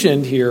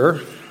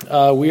Here,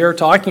 we are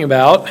talking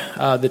about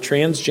the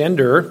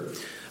transgender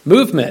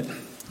movement.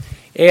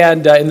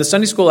 And in the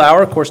Sunday School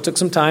Hour, of course, took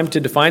some time to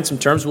define some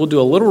terms. We'll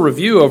do a little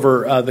review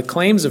over the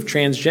claims of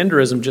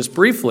transgenderism just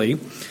briefly.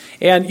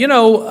 And,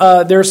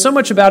 there's so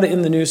much about it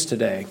in the news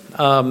today.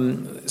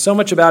 So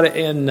much about it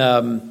in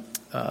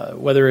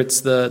whether it's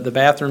the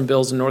bathroom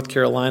bills in North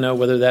Carolina,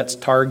 whether that's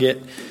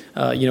Target,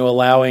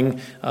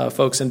 allowing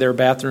folks in their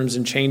bathrooms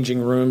and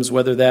changing rooms,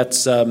 whether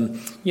that's,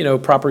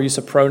 proper use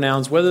of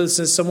pronouns, whether this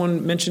is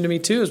someone mentioned to me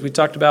too, as we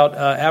talked about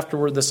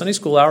afterward the Sunday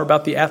School Hour,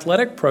 about the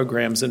athletic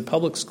programs in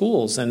public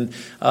schools and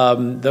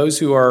those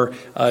who are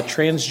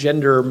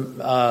transgender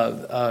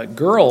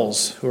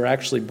girls who are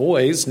actually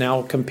boys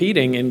now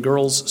competing in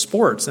girls'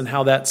 sports and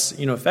how that's,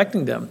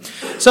 affecting them.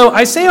 So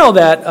I say all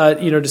that,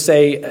 to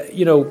say,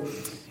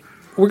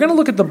 we're going to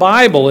look at the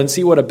Bible and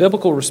see what a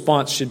biblical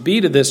response should be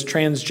to this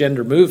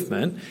transgender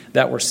movement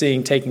that we're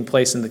seeing taking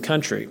place in the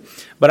country.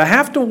 But I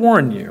have to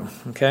warn you,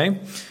 okay?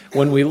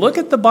 When we look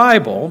at the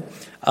Bible,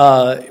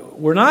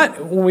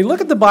 when we look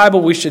at the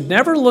Bible, we should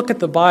never look at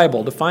the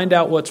Bible to find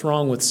out what's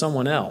wrong with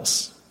someone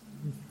else.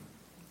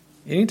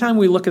 Anytime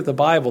we look at the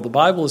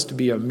Bible is to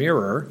be a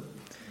mirror,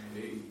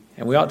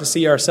 and we ought to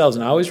see ourselves.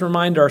 And I always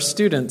remind our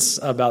students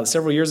about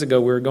several years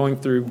ago, we were going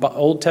through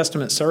Old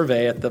Testament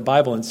survey at the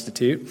Bible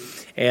Institute,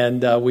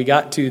 and we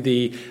got to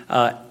the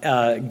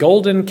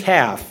golden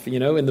calf,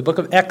 in the book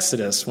of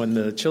Exodus, when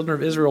the children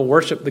of Israel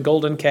worshiped the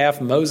golden calf.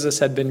 Moses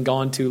had been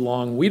gone too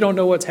long. We don't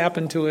know what's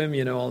happened to him,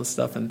 all this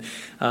stuff. And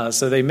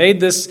so they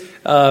made this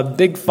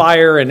big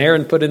fire, and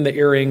Aaron put in the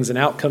earrings, and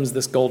out comes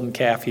this golden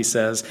calf, he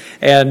says,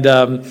 and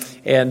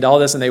all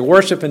this, and they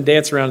worship and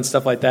dance around and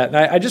stuff like that. And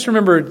I just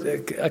remember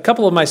a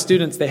couple of my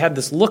students, they had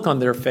this look on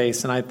their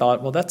face, and I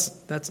thought, well,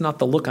 that's not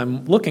the look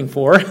I'm looking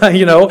for,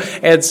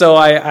 And so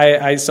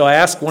I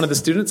asked one of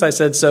the students, I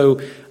said,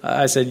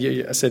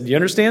 you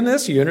understand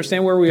this? You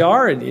understand where we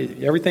are?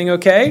 And everything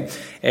okay?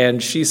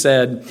 And she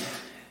said,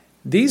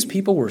 these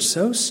people were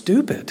so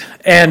stupid.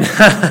 And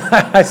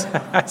I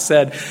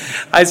said,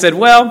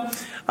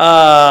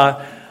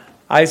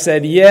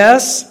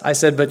 yes. I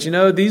said, but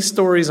these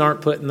stories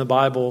aren't put in the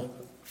Bible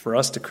for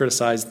us to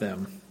criticize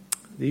them.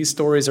 These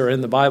stories are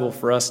in the Bible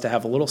for us to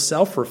have a little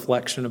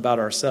self-reflection about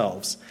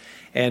ourselves.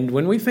 And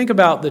when we think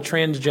about the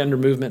transgender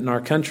movement in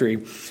our country,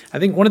 I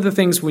think one of the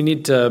things we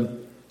need to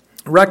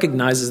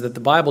recognize is that the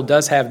Bible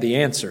does have the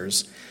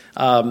answers.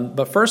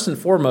 But first and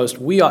foremost,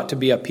 we ought to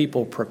be a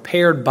people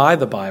prepared by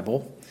the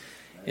Bible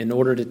in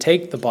order to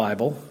take the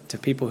Bible to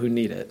people who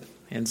need it.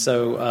 And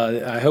so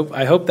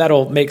I hope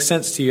that'll make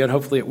sense to you, and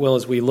hopefully it will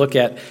as we look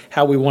at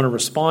how we want to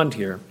respond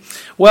here.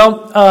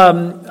 Well,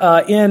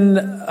 in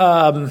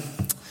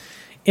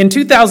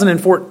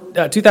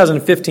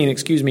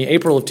 2015,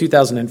 April of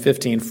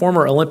 2015,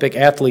 former Olympic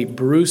athlete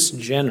Bruce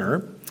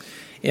Jenner,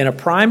 in a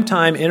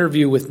primetime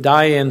interview with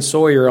Diane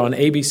Sawyer on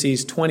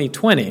ABC's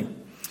 2020,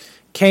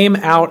 came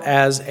out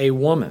as a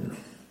woman.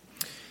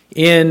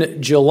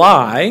 In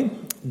July,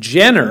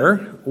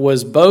 Jenner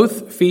was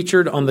both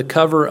featured on the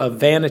cover of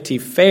Vanity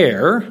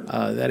Fair,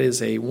 that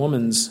is a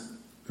woman's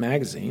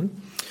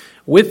magazine,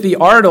 with the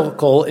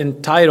article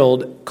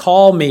entitled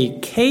 "Call Me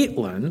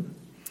Caitlin."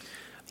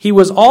 He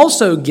was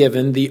also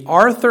given the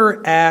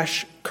Arthur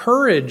Ashe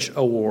Courage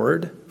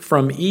Award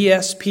from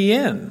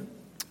ESPN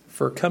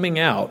for coming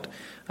out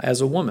as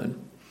a woman.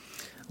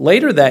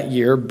 Later that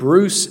year,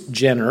 Bruce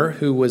Jenner,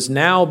 who was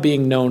now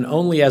being known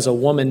only as a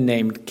woman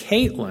named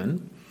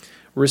Caitlin,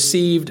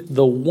 received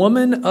the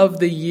Woman of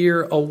the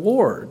Year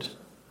Award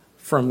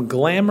from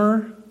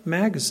Glamour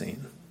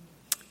magazine,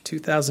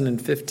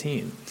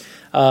 2015.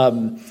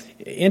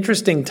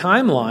 Interesting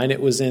timeline.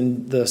 It was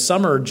in the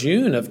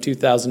June of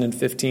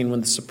 2015 when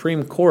the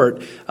Supreme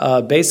Court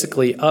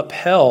basically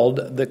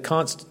upheld the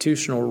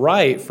constitutional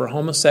right for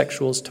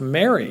homosexuals to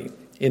marry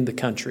in the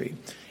country.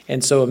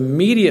 And so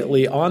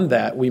immediately on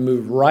that, we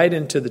moved right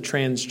into the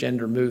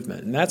transgender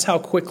movement. And that's how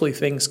quickly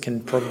things can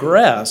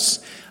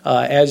progress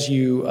as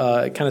you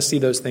kind of see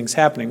those things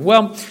happening.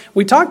 Well,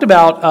 we talked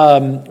about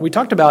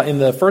in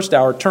the first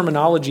hour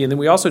terminology, and then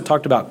we also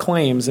talked about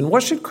claims. And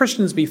what should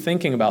Christians be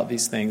thinking about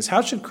these things?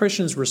 How should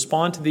Christians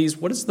respond to these?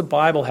 What does the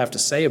Bible have to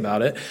say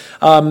about it?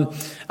 Well,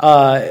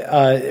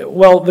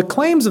 the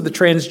claims of the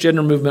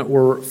transgender movement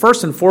were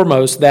first and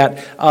foremost that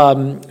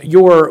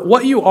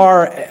what you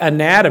are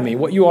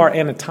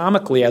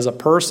anatomically as a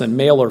person,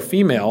 male or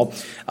female,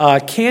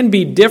 can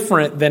be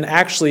different than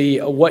actually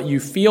what you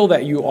feel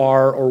that you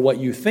are or what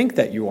you think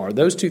that you are.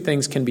 Those two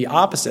things can be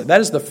opposite.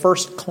 That is the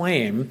first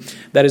claim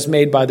that is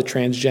made by the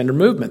transgender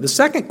movement. The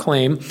second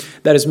claim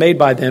that is made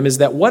by them is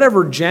that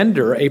whatever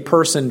gender a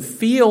person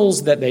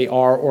feels that they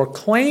are or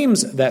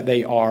claims that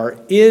they are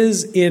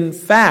is in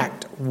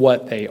fact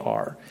what they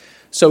are.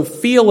 So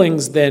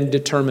feelings then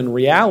determine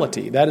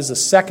reality. That is the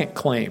second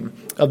claim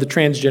of the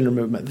transgender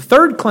movement. The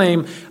third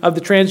claim of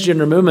the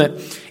transgender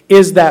movement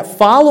is that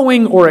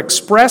following or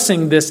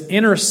expressing this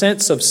inner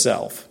sense of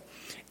self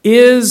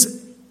is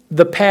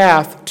the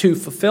path to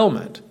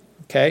fulfillment.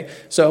 Okay?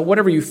 So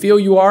whatever you feel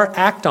you are,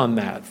 act on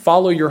that.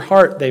 Follow your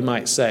heart, they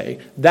might say.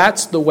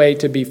 That's the way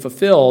to be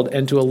fulfilled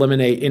and to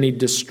eliminate any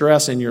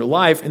distress in your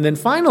life. And then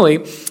finally,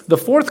 the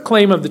fourth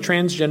claim of the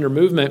transgender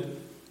movement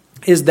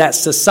is that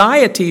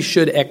society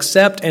should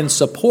accept and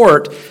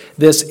support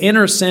this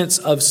inner sense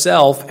of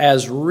self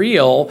as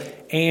real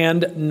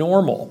and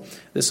normal.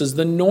 This is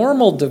the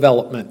normal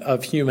development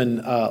of human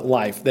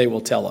life, they will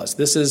tell us.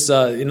 This is,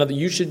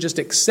 you should just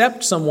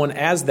accept someone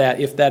as that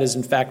if that is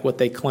in fact what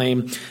they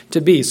claim to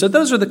be. So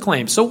those are the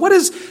claims. So what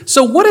is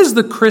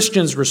the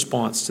Christian's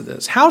response to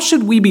this? How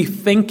should we be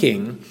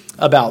thinking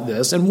about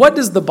this? And what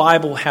does the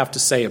Bible have to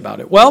say about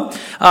it? Well,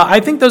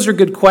 I think those are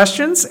good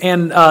questions,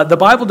 and the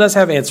Bible does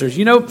have answers.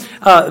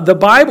 The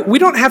Bible, we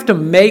don't have to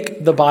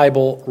make the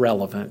Bible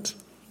relevant.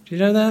 Do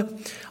you know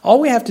that?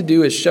 All we have to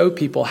do is show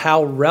people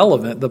how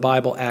relevant the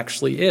Bible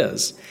actually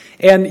is.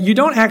 And you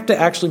don't have to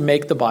actually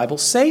make the Bible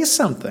say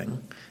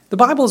something. The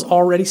Bible is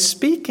already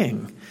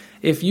speaking.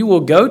 If you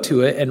will go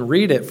to it and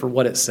read it for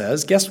what it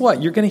says, guess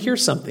what? You're going to hear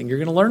something. You're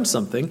going to learn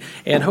something.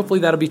 And hopefully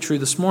that'll be true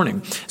this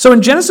morning. So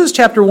in Genesis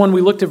chapter 1,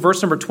 we looked at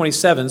verse number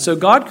 27. So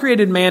God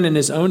created man in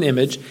his own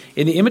image.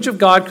 In the image of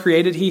God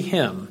created he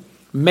him.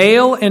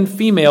 Male and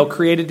female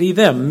created he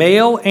them.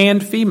 Male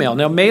and female.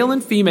 Now, male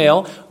and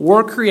female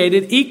were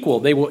created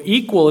equal. They were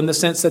equal in the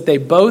sense that they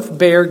both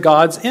bear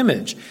God's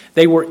image.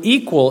 They were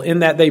equal in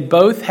that they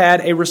both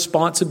had a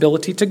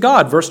responsibility to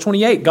God. Verse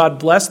 28, God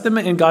blessed them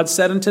and God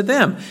said unto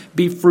them,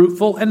 be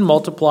fruitful and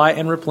multiply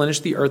and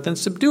replenish the earth and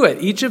subdue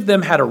it. Each of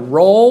them had a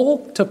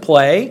role to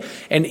play,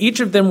 and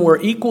each of them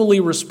were equally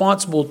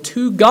responsible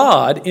to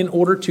God in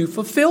order to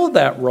fulfill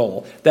that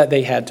role that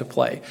they had to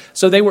play.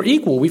 So they were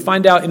equal. We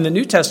find out in the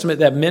New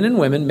Testament that men and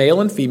women,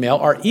 male and female,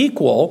 are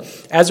equal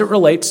as it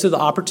relates to the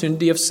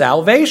opportunity of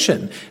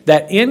salvation.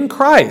 That in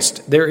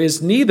Christ there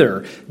is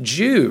neither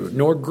Jew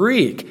nor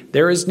Greek.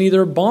 There is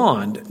neither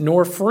bond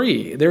nor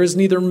free. There is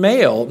neither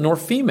male nor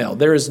female.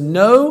 There is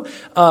no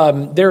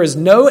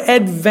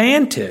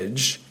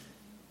advantage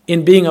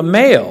in being a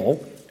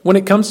male when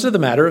it comes to the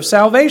matter of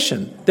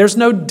salvation. There's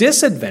no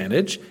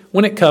disadvantage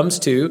when it comes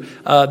to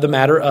the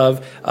matter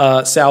of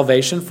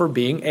salvation for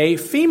being a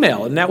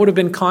female. And that would have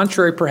been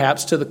contrary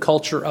perhaps to the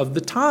culture of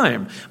the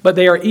time. But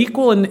they are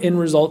equal in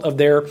result of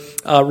their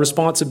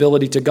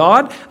responsibility to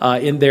God,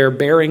 in their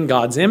bearing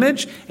God's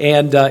image,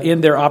 and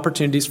in their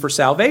opportunities for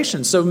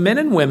salvation. So men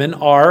and women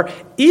are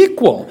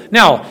equal.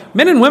 Now,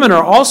 men and women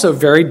are also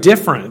very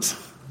different.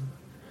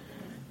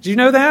 Do you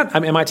know that?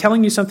 Am I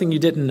telling you something you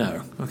didn't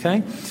know?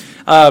 Okay?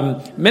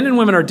 Men and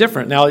women are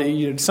different. Now,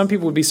 some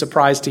people would be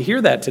surprised to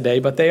hear that today,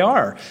 but they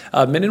are.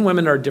 Men and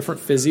women are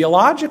different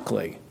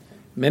physiologically.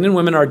 Men and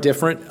women are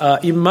different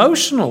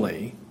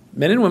emotionally.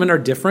 Men and women are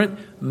different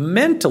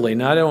mentally.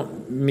 Now, I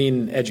don't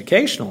mean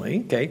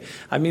educationally, okay?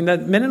 I mean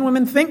that men and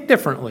women think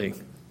differently.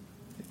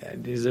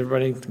 Is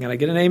everybody going to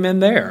get an amen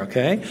there,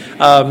 okay?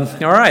 All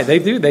right, they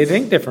do. They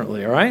think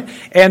differently, all right?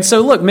 And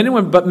so, look, men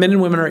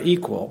and women are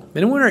equal.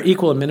 Men and women are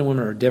equal and men and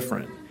women are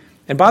different.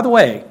 And by the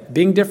way,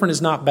 being different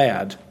is not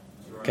bad.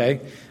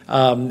 Okay,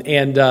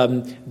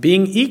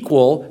 being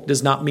equal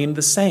does not mean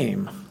the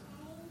same.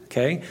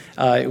 Okay,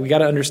 we got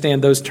to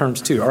understand those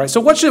terms too. All right. So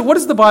what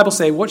does the Bible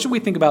say? What should we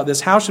think about this?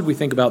 How should we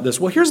think about this?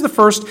 Well, here's the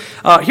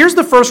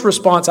first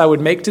response I would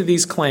make to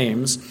these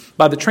claims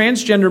by the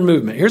transgender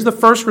movement. Here's the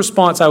first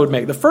response I would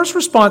make. The first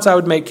response I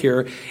would make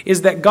here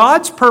is that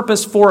God's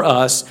purpose for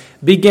us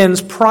begins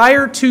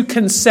prior to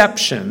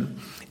conception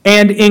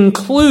and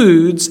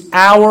includes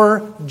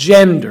our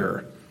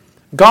gender.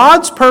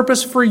 God's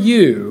purpose for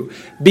you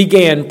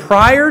began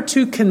prior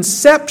to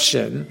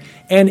conception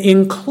and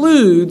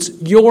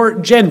includes your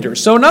gender.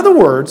 So in other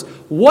words,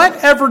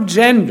 whatever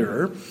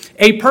gender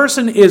a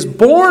person is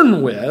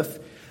born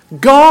with,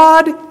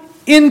 God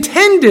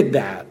intended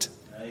that.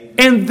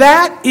 And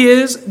that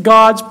is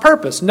God's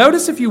purpose.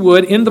 Notice, if you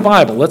would, in the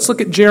Bible. Let's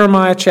look at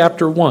Jeremiah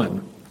chapter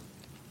 1.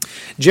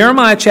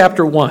 Jeremiah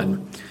chapter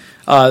 1.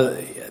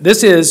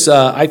 This is,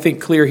 I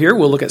think, clear here.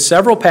 We'll look at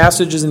several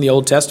passages in the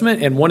Old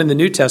Testament and one in the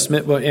New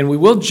Testament, and we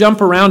will jump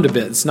around a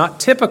bit. It's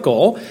not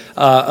typical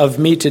of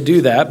me to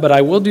do that, but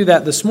I will do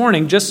that this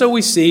morning just so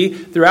we see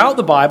throughout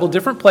the Bible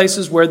different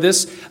places where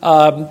this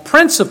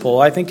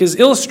principle, I think, is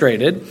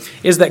illustrated,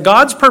 is that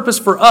God's purpose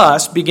for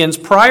us begins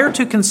prior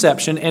to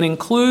conception and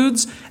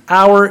includes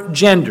our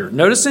gender.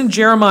 Notice in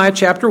Jeremiah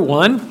chapter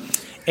 1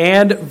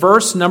 and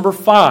verse number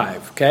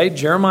 5. Okay,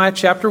 Jeremiah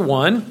chapter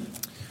 1,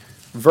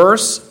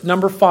 verse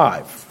number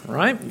 5. All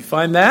right, you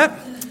find that?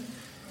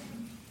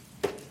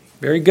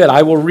 Very good.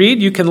 I will read.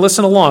 You can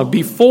listen along.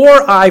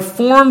 Before I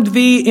formed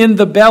thee in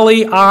the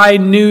belly, I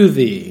knew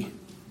thee.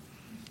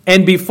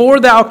 And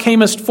before thou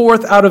camest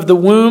forth out of the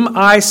womb,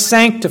 I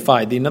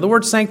sanctified thee. In other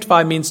words,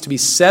 sanctify means to be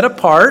set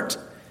apart,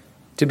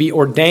 to be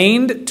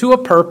ordained to a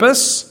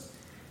purpose.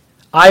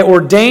 I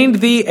ordained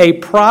thee a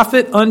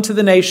prophet unto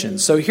the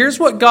nations. So here's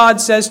what God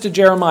says to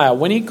Jeremiah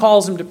when he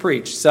calls him to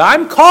preach. He said,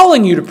 I'm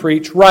calling you to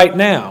preach right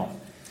now.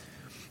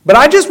 But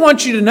I just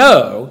want you to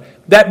know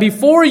that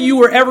before you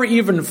were ever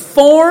even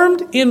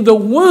formed in the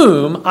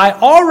womb, I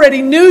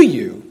already knew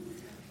you.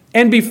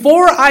 And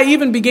before I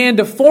even began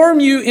to form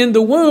you in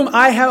the womb,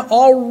 I have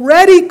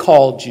already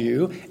called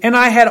you, and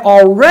I had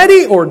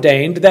already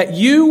ordained that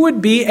you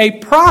would be a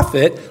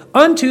prophet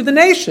unto the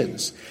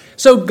nations.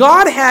 So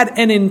God had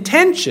an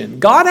intention,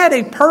 God had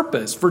a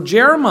purpose for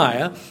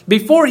Jeremiah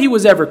before he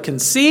was ever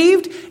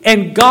conceived,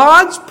 and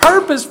God's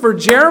purpose for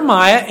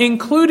Jeremiah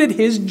included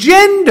his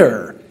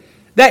gender,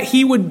 that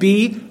he would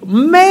be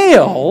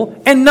male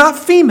and not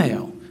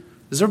female.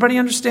 Does everybody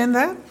understand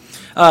that?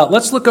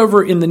 Let's look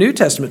over in the New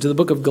Testament to the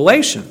book of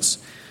Galatians.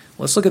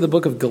 Let's look at the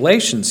book of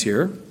Galatians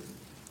here.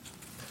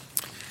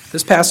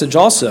 This passage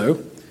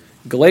also,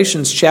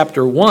 Galatians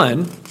chapter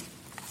 1.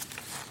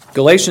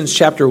 Galatians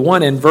chapter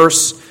 1 and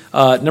verse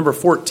number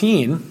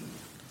 14.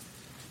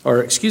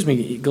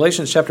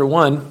 Galatians chapter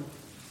 1,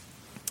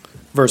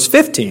 verse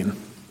 15.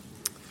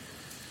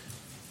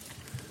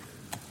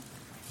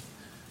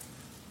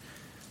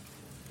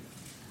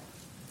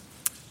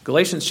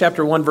 Galatians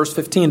chapter 1, verse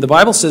 15, the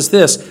Bible says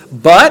this,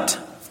 "But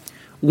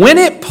when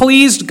it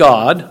pleased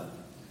God,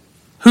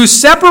 who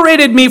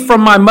separated me from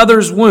my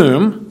mother's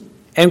womb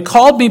and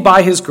called me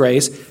by his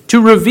grace,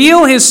 to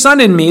reveal his Son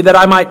in me that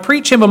I might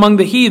preach him among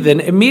the heathen,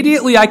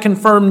 immediately I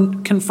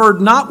conferred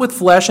not with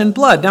flesh and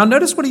blood." Now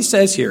notice what he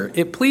says here.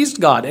 It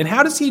pleased God. And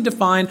how does he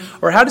define,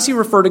 or how does he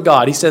refer to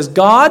God? He says,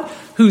 God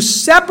who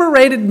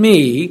separated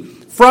me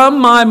from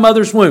my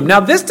mother's womb. Now,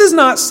 this does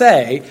not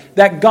say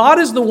that God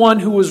is the one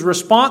who was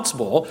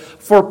responsible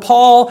for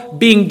Paul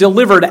being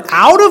delivered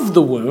out of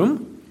the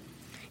womb.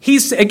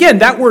 Again,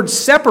 that word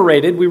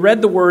separated, we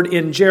read the word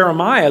in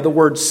Jeremiah, the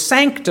word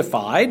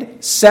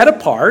sanctified, set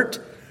apart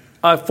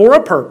for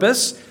a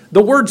purpose.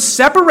 The word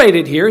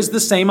separated here is the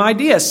same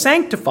idea,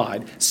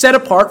 sanctified, set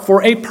apart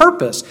for a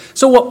purpose.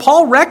 So what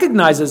Paul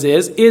recognizes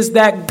is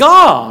that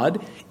God,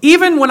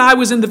 even when I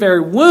was in the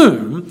very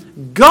womb,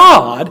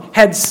 God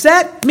had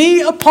set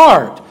me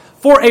apart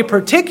for a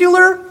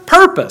particular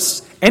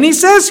purpose. And he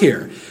says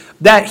here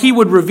that he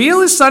would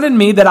reveal his Son in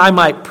me that I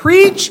might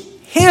preach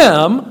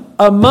him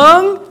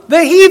among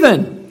the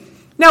heathen.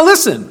 Now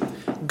listen,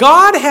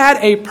 God had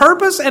a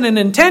purpose and an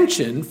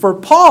intention for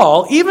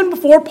Paul even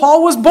before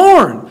Paul was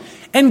born.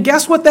 And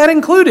guess what that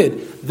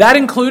included? That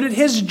included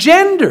his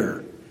gender.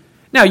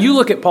 Now, you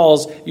look at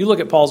Paul's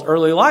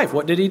early life.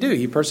 What did he do?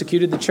 He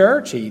persecuted the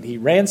church. He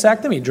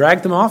ransacked them. He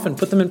dragged them off and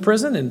put them in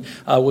prison,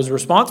 and was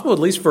responsible, at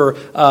least for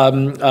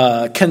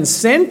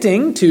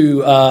consenting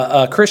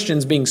to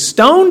Christians being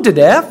stoned to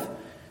death.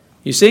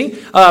 You see?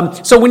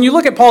 So when you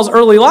look at Paul's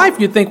early life,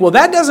 you'd think, well,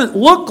 that doesn't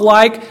look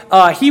like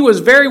he was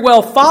very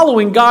well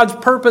following God's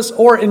purpose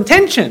or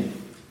intention.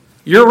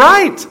 You're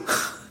right.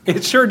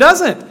 It sure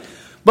doesn't.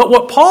 But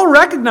what Paul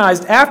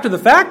recognized after the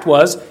fact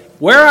was,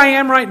 where I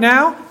am right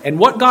now and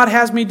what God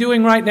has me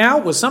doing right now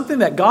was something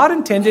that God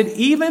intended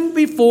even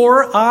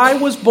before I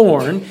was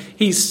born.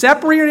 He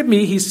separated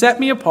me, he set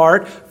me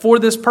apart for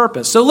this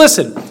purpose. So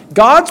listen,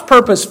 God's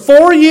purpose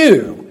for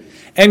you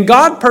and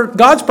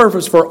God's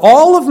purpose for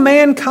all of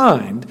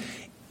mankind,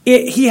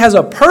 he has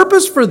a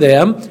purpose for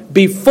them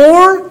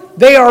before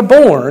they are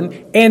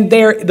born, and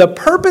the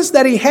purpose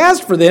that he has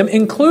for them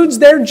includes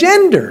their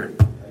gender.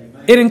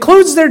 It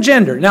includes their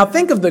gender. Now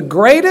think of the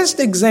greatest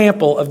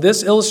example of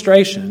this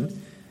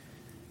illustration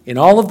in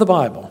all of the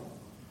Bible.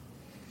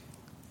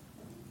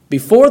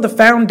 Before the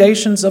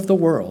foundations of the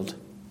world,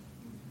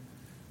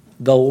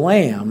 the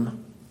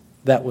Lamb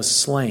that was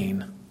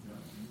slain.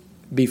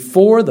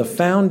 Before the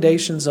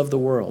foundations of the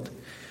world.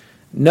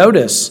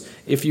 Notice,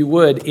 if you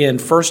would, in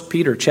 1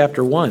 Peter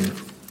chapter 1.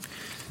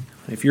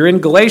 If you're in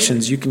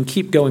Galatians, you can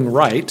keep going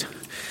right,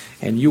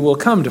 and you will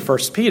come to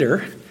 1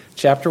 Peter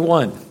chapter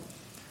 1.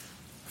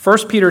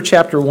 1 Peter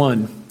chapter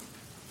 1.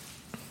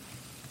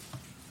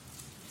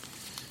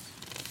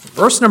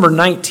 Verse number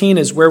 19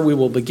 is where we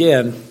will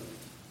begin.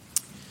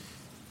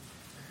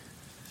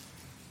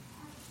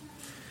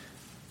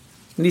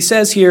 And he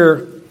says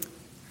here,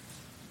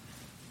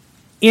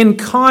 in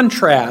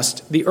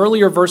contrast, the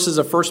earlier verses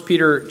of 1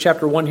 Peter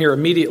chapter 1 here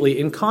immediately,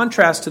 in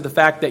contrast to the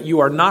fact that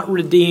you are not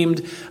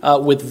redeemed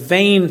with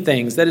vain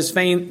things, that is,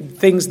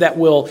 things that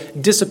will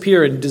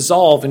disappear and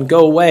dissolve and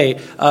go away,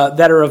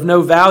 that are of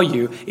no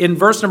value. In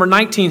verse number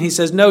 19, he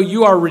says, no,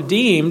 you are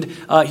redeemed,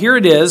 here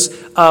it is,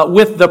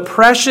 with the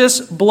precious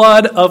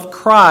blood of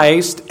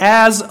Christ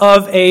as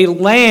of a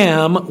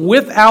lamb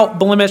without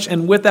blemish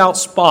and without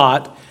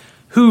spot,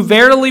 who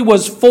verily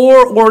was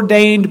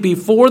foreordained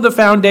before the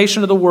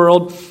foundation of the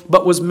world,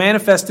 but was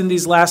manifest in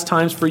these last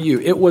times for you.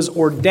 It was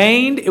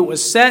ordained, it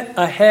was set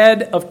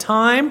ahead of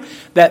time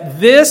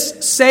that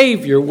this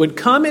Savior would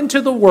come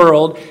into the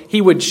world,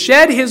 he would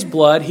shed his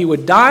blood, he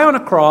would die on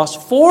a cross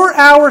for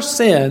our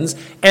sins,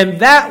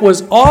 and that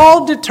was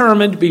all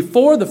determined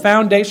before the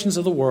foundations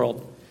of the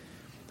world.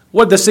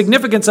 What the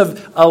significance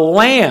of a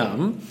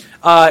lamb,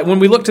 when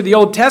we look to the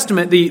Old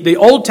Testament, the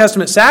Old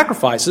Testament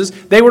sacrifices,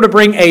 they were to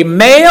bring a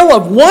male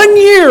of 1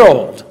 year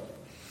old.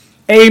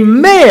 A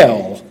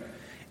male.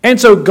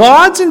 And so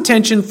God's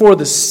intention for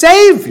the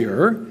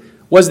Savior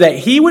was that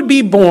he would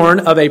be born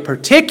of a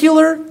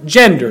particular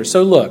gender.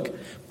 So look,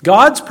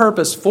 God's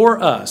purpose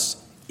for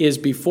us is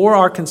before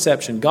our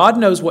conception. God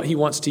knows what he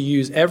wants to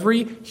use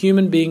every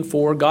human being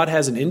for. God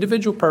has an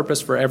individual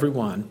purpose for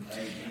everyone.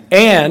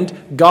 And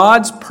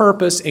God's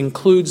purpose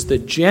includes the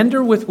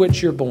gender with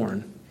which you're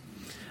born.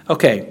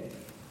 Okay,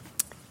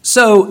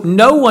 so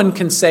no one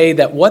can say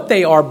that what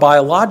they are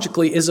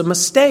biologically is a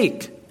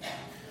mistake.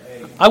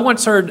 I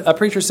once heard a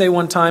preacher say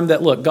one time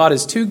that, look, God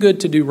is too good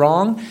to do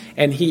wrong,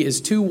 and he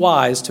is too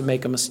wise to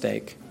make a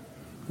mistake.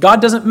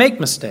 God doesn't make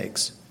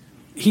mistakes.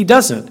 He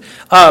doesn't.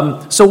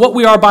 So what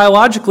we are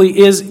biologically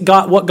is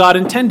what God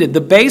intended.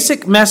 The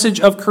basic message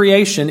of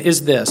creation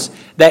is this,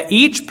 that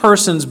each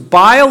person's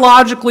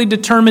biologically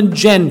determined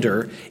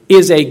gender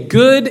is a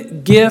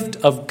good gift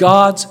of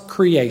God's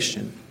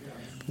creation.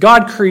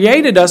 God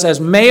created us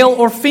as male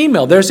or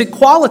female. There's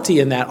equality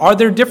in that. Are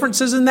there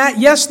differences in that?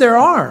 Yes, there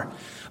are.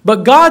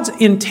 But God's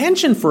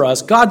intention for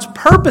us, God's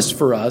purpose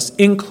for us,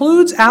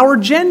 includes our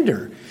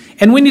gender.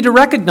 And we need to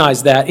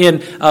recognize that.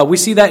 We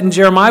see that in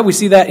Jeremiah, we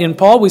see that in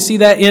Paul, we see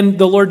that in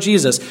the Lord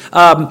Jesus.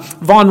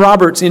 Vaughn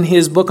Roberts, in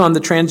his book on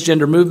the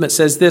transgender movement,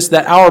 says this,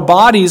 that our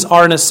bodies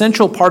are an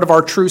essential part of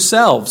our true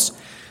selves.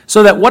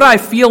 So that what I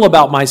feel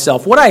about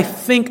myself, what I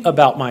think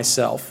about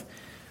myself,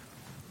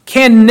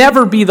 can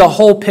never be the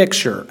whole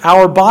picture.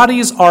 Our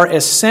bodies are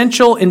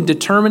essential in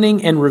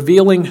determining and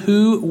revealing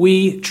who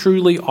we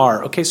truly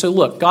are. Okay, so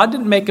look, God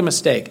didn't make a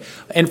mistake.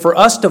 And for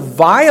us to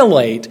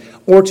violate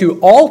or to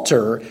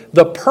alter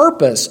the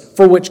purpose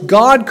for which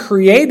God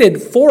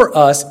created for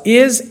us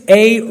is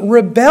a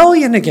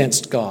rebellion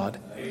against God.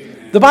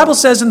 The Bible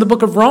says in the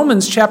book of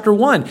Romans chapter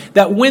 1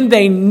 that when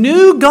they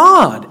knew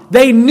God,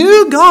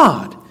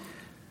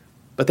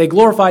 but they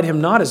glorified him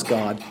not as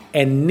God,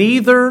 and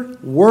neither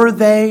were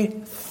they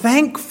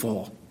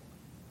thankful.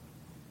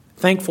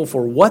 Thankful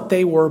for what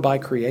they were by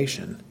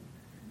creation.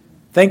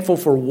 Thankful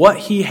for what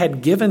he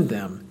had given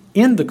them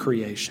in the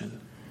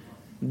creation.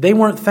 They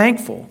weren't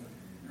thankful.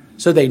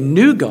 So they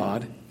knew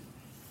God,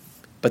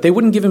 but they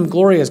wouldn't give him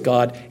glory as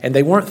God, and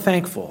they weren't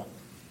thankful.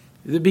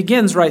 It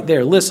begins right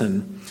there.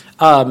 Listen,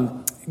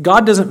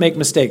 God doesn't make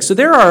mistakes. So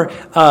there are,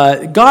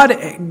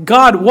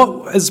 God,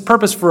 what his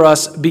purpose for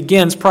us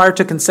begins prior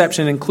to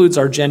conception, includes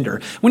our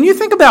gender. When you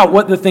think about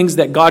what the things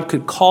that God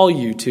could call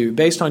you to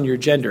based on your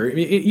gender,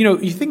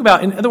 you think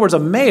about, in other words, a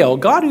male,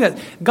 God who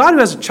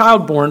has a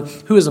child born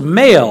who is a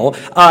male,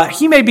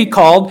 he may be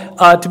called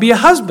to be a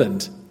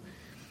husband.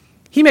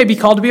 He may be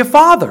called to be a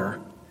father.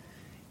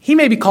 He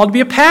may be called to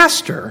be a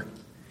pastor.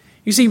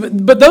 You see,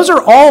 but those are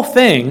all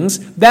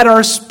things that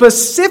are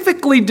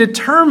specifically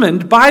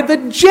determined by the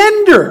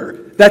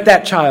gender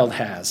that child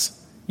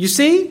has. You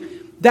see,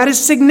 that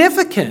is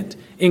significant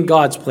in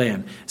God's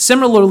plan.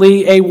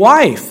 Similarly, a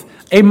wife,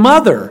 a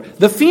mother,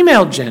 the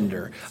female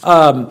gender,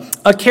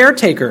 a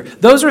caretaker.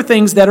 Those are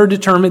things that are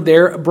determined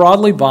there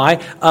broadly by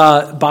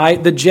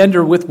the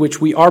gender with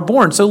which we are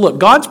born. So look,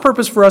 God's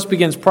purpose for us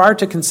begins prior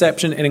to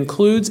conception and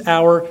includes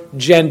our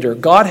gender.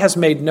 God has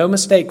made no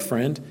mistake,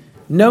 friend.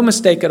 No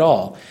mistake at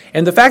all.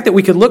 And the fact that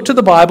we could look to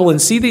the Bible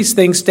and see these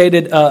things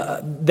stated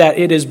that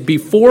it is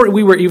before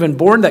we were even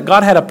born, that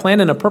God had a plan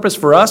and a purpose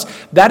for us,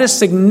 that is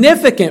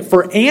significant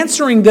for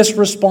answering this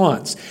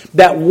response.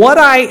 That what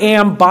I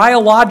am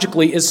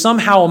biologically is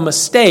somehow a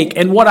mistake,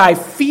 and what I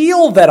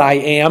feel that I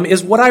am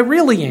is what I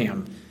really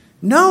am.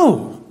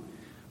 No.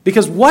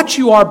 Because what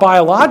you are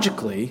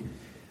biologically,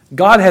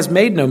 God has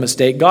made no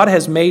mistake. God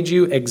has made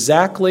you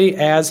exactly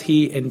as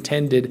he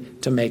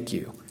intended to make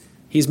you.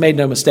 He's made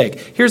no mistake.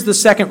 Here's the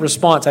second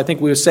response, I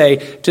think we would say,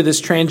 to this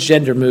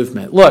transgender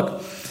movement.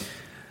 Look,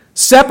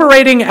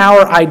 separating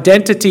our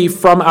identity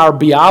from our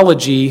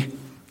biology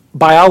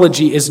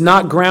is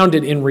not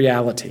grounded in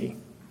reality.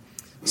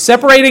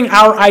 Separating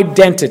our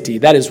identity,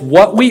 that is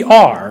what we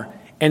are,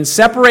 and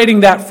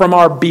separating that from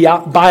our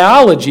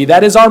biology,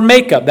 that is our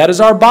makeup, that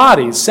is our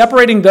bodies,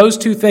 separating those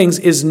two things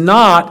is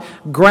not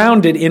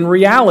grounded in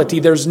reality.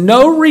 There's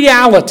no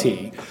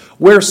reality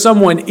where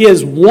someone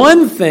is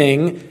one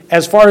thing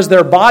as far as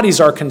their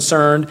bodies are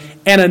concerned,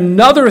 and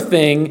another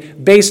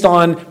thing based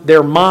on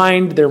their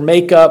mind, their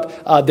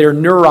makeup, their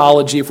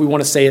neurology, if we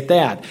want to say it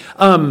that.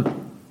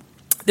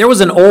 There was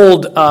an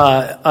old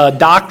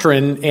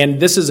doctrine, and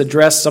this is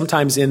addressed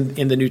sometimes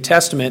in the New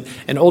Testament,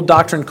 an old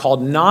doctrine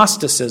called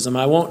Gnosticism.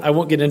 I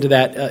won't get into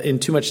that in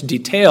too much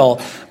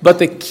detail, but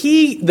the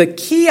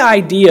key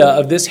idea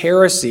of this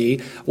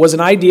heresy was an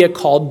idea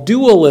called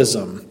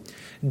dualism.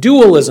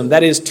 Dualism,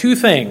 that is two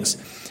things.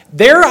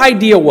 Their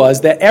idea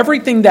was that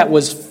everything that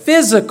was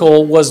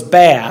physical was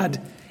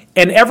bad,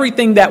 and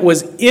everything that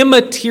was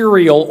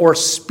immaterial or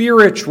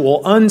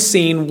spiritual,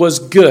 unseen, was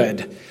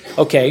good.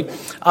 Okay,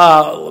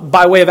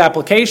 by way of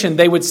application,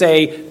 they would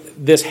say,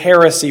 this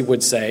heresy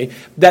would say,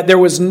 that there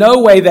was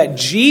no way that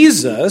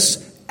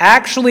Jesus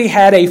actually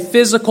had a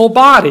physical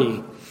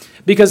body.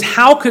 Because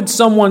how could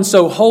someone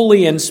so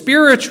holy and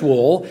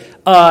spiritual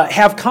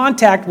have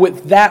contact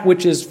with that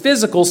which is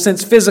physical,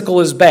 since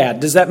physical is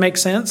bad? Does that make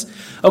sense?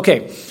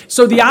 Okay,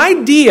 so the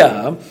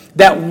idea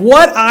that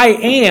what I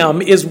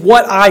am is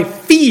what I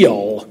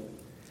feel,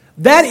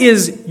 that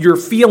is your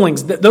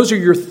feelings, those are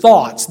your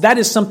thoughts, that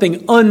is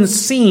something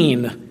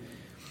unseen.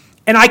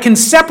 and I can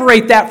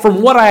separate that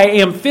from what I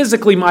am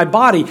physically, my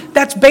body.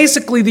 That's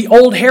basically the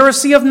old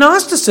heresy of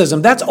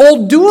Gnosticism. That's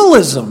old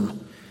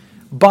dualism.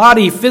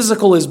 Body,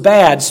 physical is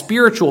bad.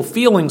 Spiritual,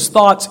 feelings,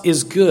 thoughts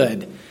is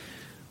good.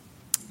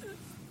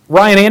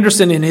 Ryan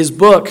Anderson, in his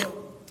book,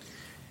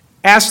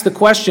 asks the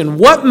question,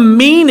 what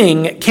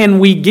meaning can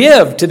we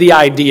give to the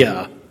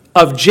idea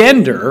of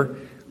gender?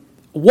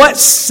 What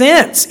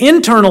sense,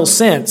 internal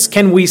sense,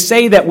 can we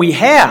say that we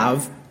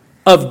have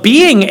of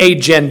being a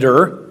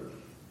gender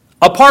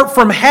apart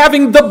from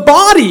having the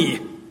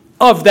body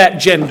of that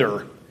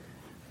gender?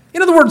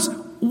 In other words,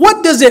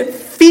 what does it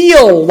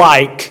feel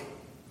like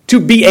to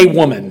be a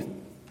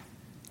woman?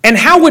 And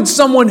how would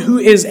someone who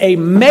is a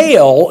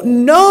male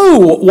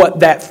know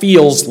what that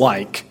feels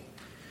like?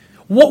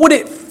 What would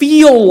it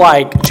feel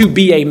like to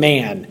be a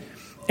man?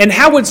 And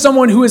how would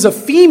someone who is a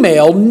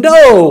female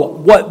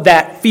know what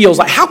that feels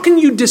like? How can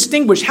you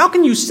distinguish? How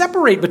can you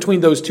separate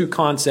between those two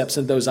concepts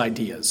and those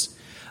ideas?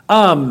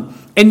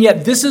 And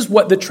yet this is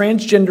what the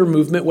transgender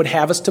movement would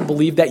have us to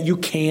believe that you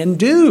can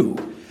do.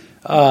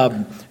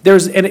 And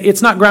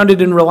it's not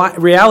grounded in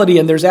reality,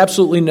 and there's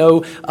absolutely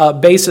no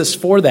basis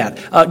for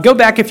that. Go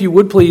back, if you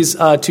would please,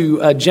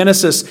 to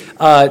Genesis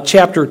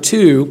chapter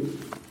 2.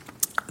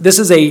 This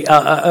is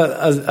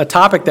a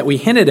topic that we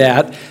hinted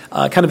at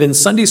kind of in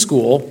Sunday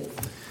school.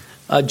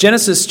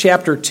 Genesis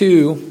chapter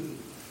 2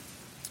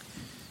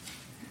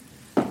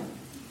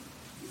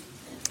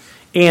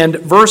 and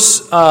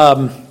verse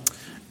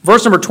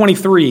number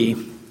 23.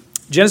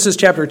 Genesis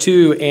chapter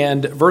 2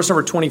 and verse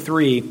number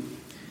 23.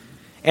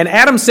 And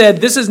Adam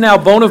said, "This is now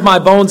bone of my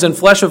bones and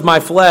flesh of my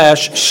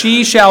flesh.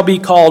 She shall be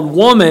called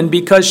woman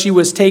because she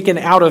was taken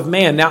out of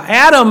man." Now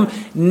Adam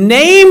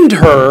named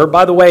her,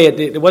 by the way,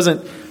 it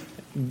wasn't,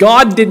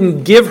 God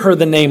didn't give her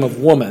the name of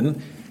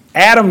woman.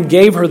 Adam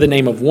gave her the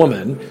name of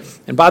woman.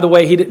 And by the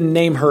way, he didn't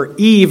name her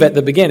Eve at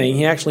the beginning.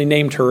 He actually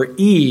named her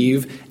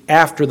Eve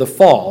after the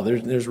fall.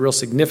 There's real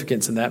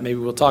significance in that. Maybe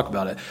we'll talk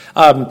about it.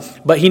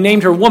 But he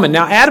named her woman.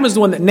 Now, Adam is the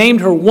one that named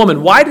her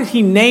woman. Why did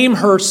he name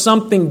her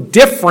something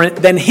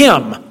different than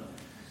him?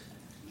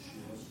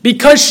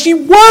 Because she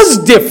was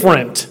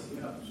different.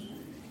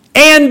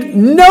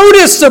 And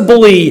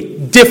noticeably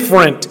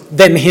different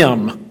than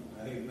him.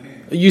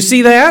 You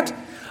see that?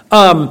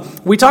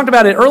 We talked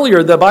about it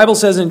earlier. The Bible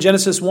says in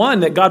Genesis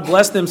 1 that God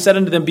blessed them, said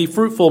unto them, "Be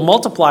fruitful,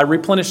 multiply,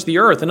 replenish the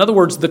earth." In other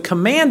words, the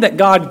command that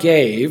God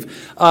gave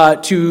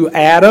to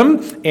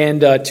Adam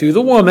and to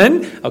the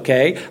woman,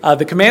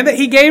 the command that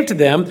he gave to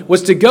them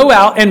was to go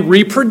out and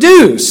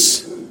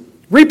reproduce.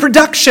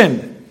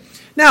 Reproduction.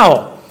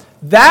 Now,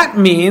 that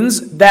means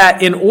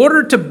that in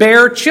order to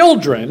bear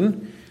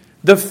children,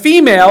 the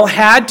female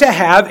had to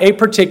have a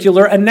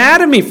particular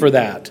anatomy for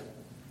that.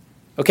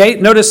 Okay,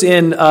 notice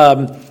in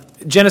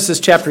Genesis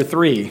chapter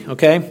 3,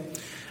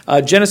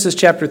 Genesis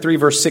chapter 3,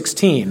 verse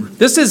 16.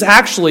 This is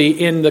actually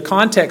in the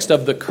context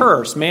of the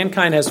curse.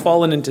 Mankind has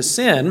fallen into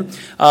sin,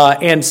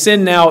 and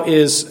sin now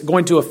is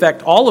going to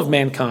affect all of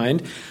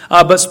mankind.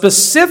 But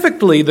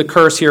specifically the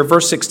curse here,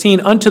 verse 16,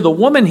 "Unto the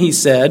woman he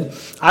said,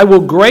 I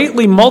will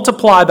greatly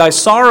multiply thy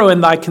sorrow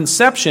and thy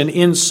conception.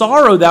 In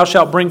sorrow thou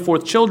shalt bring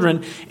forth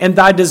children, and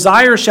thy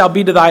desire shall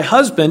be to thy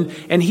husband,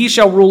 and he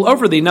shall rule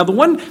over thee." Now the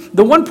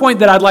one point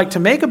that I'd like to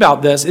make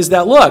about this is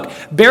that, look,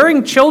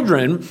 bearing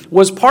children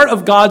was part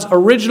of God's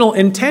original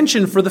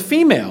intention for the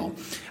female.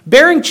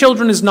 Bearing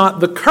children is not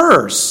the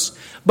curse,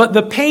 but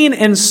the pain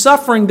and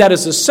suffering that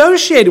is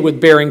associated with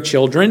bearing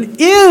children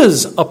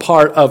is a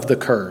part of the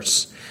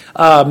curse.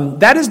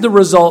 That is the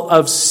result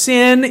of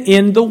sin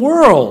in the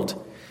world.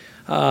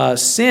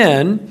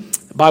 Sin,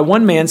 by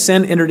one man,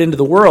 sin entered into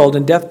the world,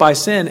 and death by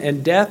sin,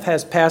 and death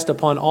has passed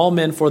upon all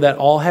men, for that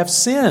all have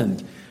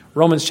sinned.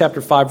 Romans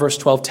chapter 5, verse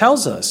 12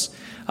 tells us.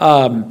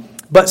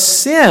 But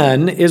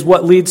sin is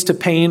what leads to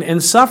pain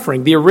and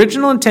suffering. The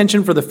original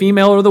intention for the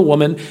female or the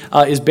woman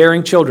is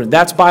bearing children.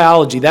 That's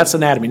biology. That's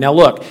anatomy. Now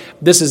look,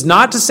 this is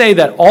not to say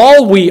that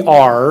all we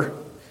are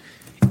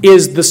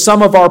is the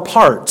sum of our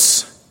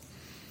parts.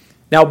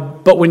 Now,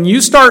 but when you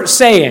start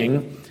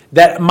saying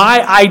that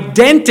my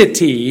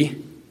identity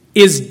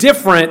is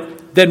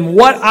different than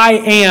what I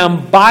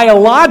am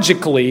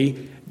biologically,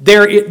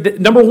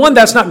 number one,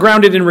 that's not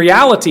grounded in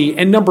reality.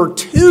 And number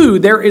two,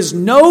 there is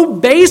no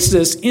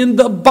basis in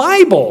the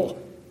Bible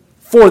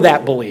for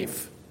that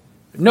belief.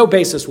 No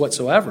basis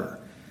whatsoever.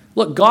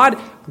 Look, God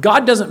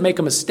doesn't make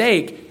a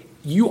mistake.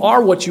 You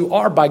are what you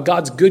are by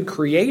God's good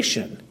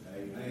creation.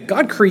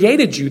 God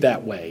created you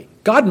that way.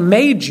 God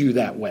made you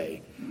that way.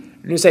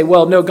 And you say,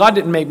 well, no, God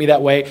didn't make me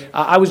that way.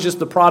 I was just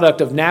the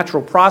product of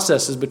natural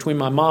processes between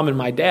my mom and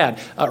my dad.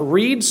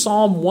 Read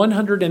Psalm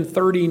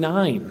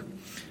 139.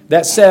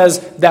 That says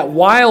that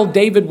while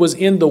David was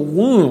in the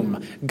womb,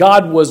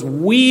 God was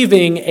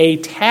weaving a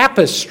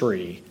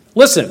tapestry.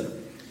 Listen,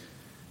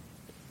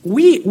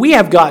 we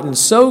have gotten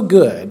so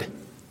good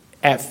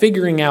at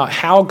figuring out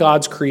how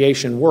God's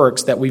creation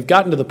works that we've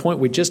gotten to the point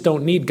we just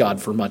don't need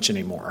God for much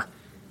anymore.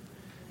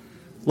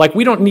 Like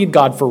we don't need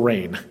God for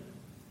rain.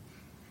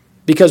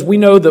 Because we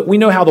know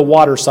how the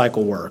water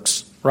cycle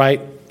works,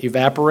 right?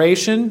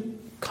 Evaporation,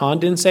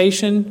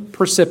 Condensation,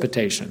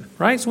 precipitation,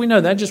 right? So we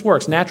know that just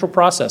works. Natural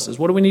processes.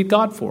 What do we need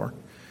God for?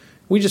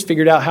 We just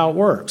figured out how it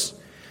works.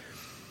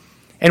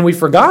 And we've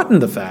forgotten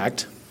the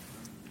fact,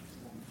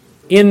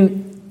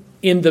 in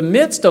the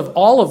midst of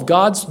all of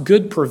God's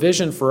good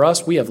provision for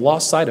us, we have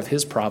lost sight of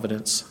His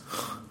providence.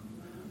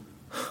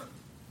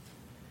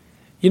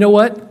 You know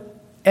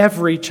what?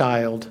 Every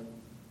child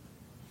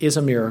is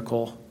a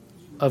miracle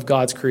of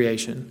God's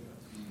creation.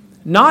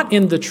 Not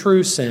in the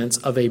true sense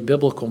of a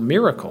biblical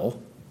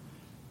miracle,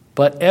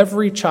 but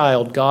every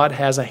child God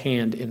has a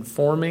hand in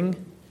forming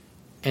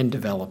and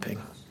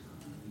developing.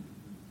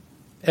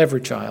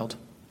 Every child.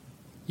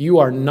 You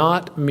are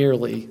not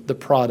merely the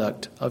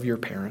product of your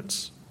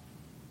parents.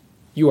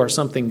 You are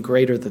something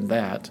greater than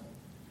that,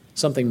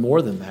 something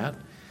more than that.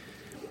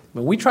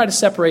 When we try to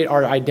separate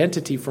our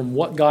identity from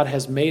what God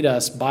has made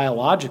us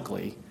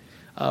biologically,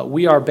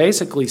 we are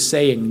basically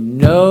saying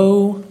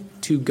no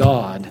to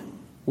God.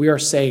 We are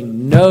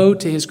saying no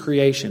to His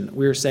creation.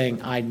 We are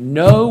saying, I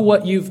know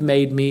what you've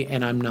made me,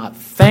 and I'm not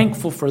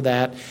thankful for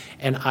that,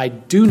 and I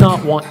do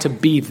not want to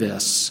be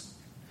this.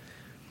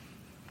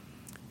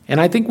 And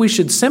I think we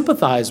should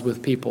sympathize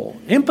with people,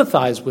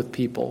 empathize with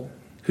people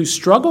who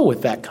struggle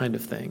with that kind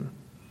of thing.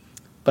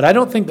 But I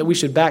don't think that we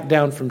should back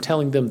down from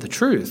telling them the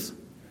truth,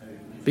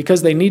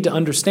 because they need to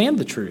understand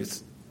the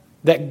truth,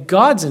 that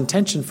God's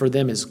intention for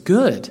them is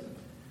good,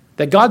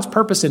 that God's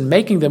purpose in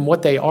making them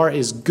what they are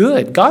is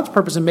good. God's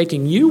purpose in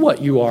making you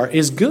what you are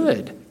is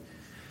good.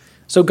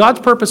 So God's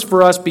purpose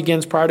for us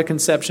begins prior to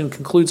conception,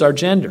 concludes our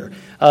gender.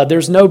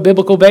 There's no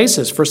biblical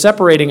basis for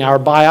separating our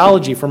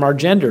biology from our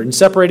gender, and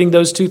separating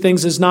those two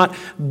things is not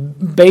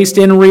based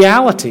in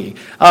reality.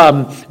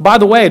 By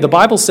the way, the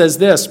Bible says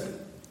this.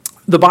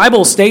 The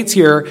Bible states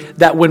here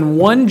that when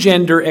one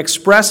gender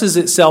expresses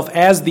itself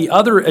as the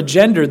other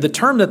gender, the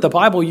term that the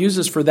Bible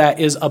uses for that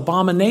is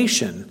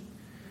abomination.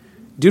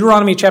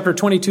 Deuteronomy chapter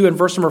 22 and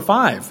verse number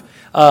 5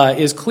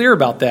 is clear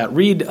about that.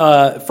 Read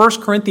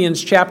 1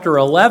 Corinthians chapter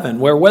 11,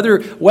 where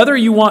whether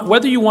you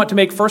want to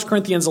make 1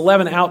 Corinthians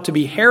 11 out to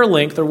be hair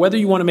length, or whether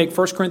you want to make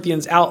 1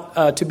 Corinthians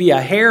out to be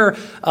a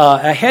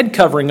head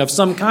covering of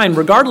some kind,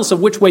 regardless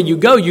of which way you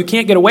go, you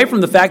can't get away from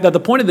the fact that the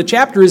point of the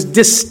chapter is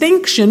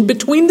distinction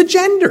between the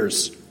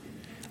genders,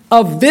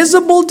 a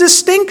visible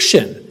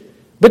distinction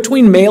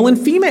between male and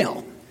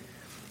female.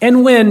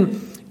 And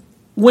when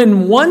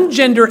one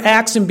gender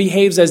acts and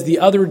behaves as the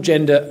other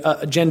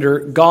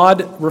gender,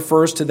 God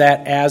refers to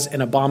that as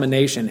an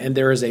abomination. And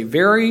there is a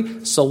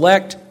very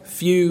select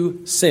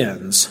few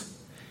sins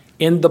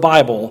in the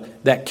Bible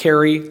that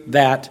carry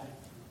that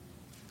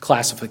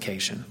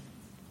classification.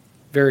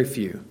 Very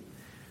few.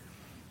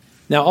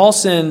 Now, all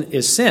sin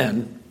is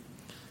sin,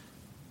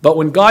 but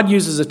when God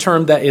uses a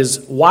term that is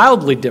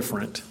wildly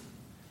different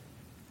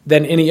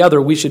than any other,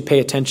 we should pay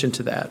attention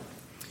to that.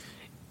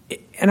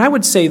 And I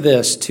would say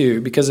this, too,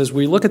 because as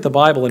we look at the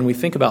Bible and we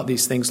think about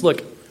these things,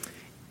 look,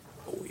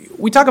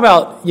 we talk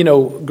about,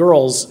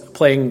 girls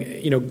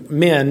playing,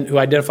 men who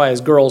identify as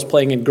girls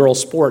playing in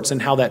girls' sports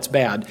and how that's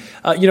bad.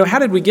 How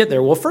did we get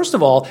there? Well, first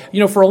of all,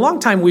 for a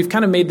long time we've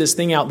kind of made this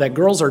thing out that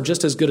girls are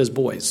just as good as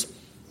boys.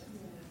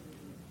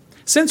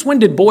 Since when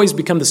did boys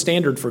become the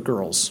standard for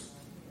girls?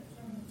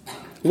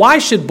 Why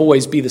should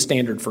boys be the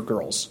standard for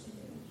girls?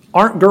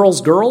 Aren't girls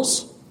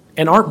girls?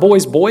 And aren't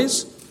boys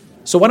boys?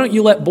 So why don't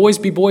you let boys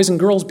be boys and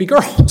girls be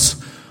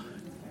girls?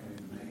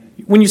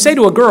 When you say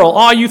to a girl,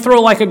 "Oh, you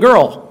throw like a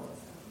girl,"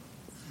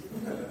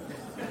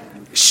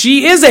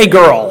 she is a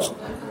girl.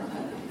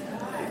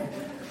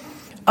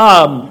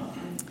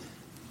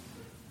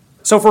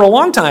 So for a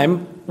long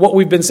time, what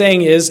we've been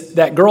saying is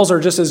that girls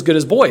are just as good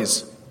as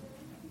boys.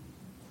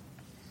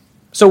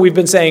 So we've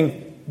been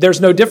saying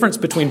there's no difference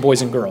between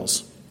boys and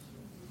girls.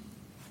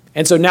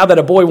 And so now that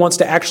a boy wants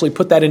to actually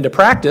put that into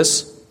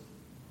practice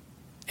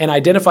and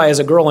identify as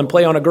a girl and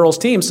play on a girl's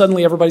team,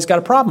 suddenly everybody's got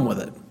a problem with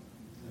it.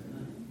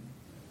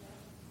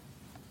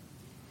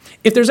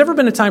 If there's ever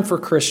been a time for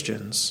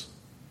Christians,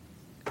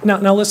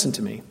 now listen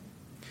to me.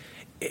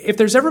 If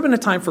there's ever been a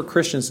time for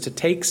Christians to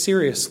take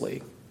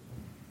seriously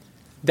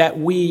that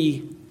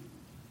we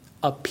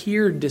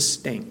appear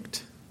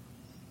distinct,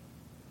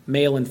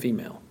 male and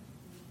female,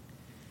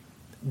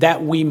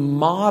 that we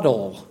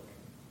model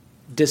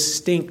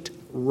distinct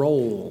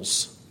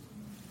roles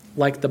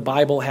like the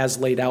Bible has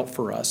laid out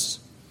for us,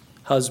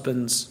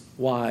 husbands,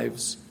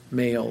 wives,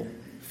 male,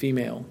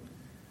 female.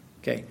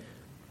 Okay.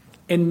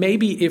 And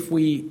maybe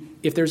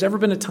if there's ever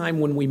been a time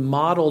when we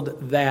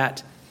modeled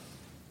that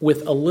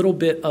with a little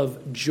bit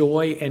of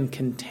joy and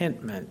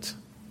contentment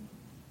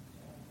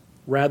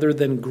rather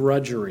than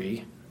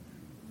grudgery,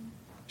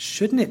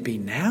 shouldn't it be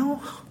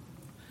now?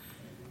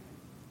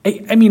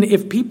 I mean,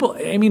 if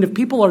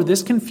people are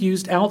this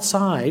confused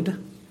outside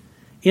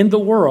in the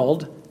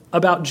world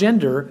about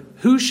gender,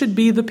 who should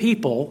be the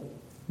people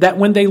that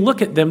when they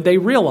look at them, they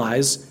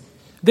realize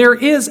there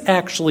is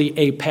actually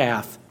a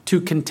path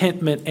to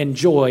contentment and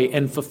joy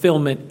and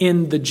fulfillment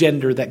in the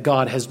gender that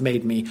God has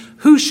made me?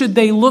 Who should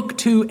they look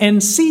to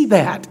and see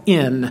that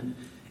in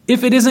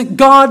if it isn't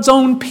God's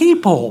own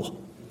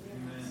people?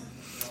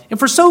 And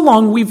for so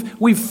long,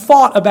 we've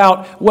fought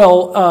about,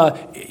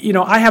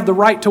 I have the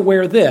right to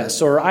wear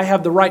this, or I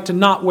have the right to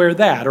not wear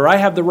that, or I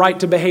have the right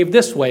to behave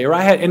this way,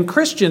 and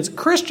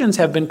Christians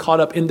have been caught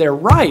up in their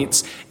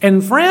rights.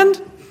 And friend,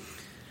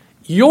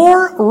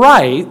 your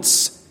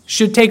rights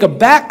should take a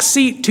back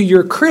seat to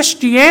your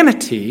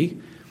Christianity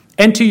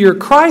and to your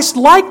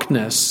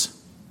Christ-likeness.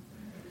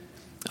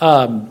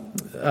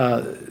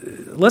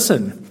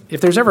 Listen,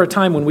 if there's ever a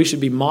time when we should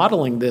be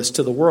modeling this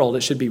to the world,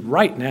 it should be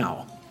right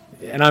now.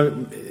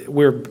 And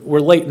we're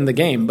late in the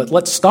game, but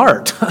let's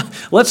start.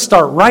 Let's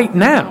start right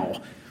now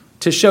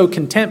to show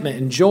contentment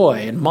and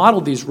joy and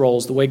model these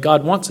roles the way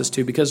God wants us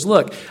to. Because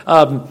look,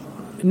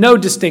 no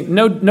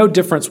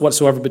difference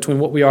whatsoever between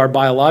what we are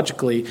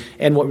biologically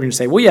and what we're going to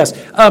say. Well, yes,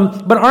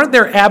 but aren't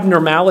there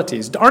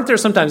abnormalities? Aren't there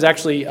sometimes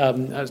actually, I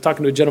was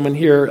talking to a gentleman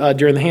here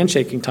during the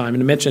handshaking time,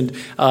 and he mentioned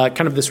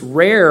kind of this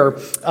rare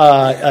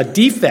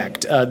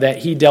defect that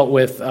he dealt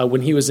with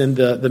when he was in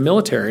the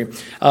military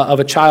of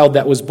a child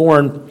that was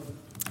born,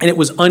 and it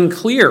was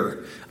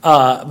unclear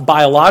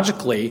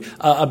biologically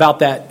about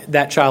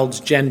that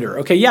child's gender.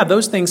 Okay, yeah,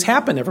 those things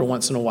happen every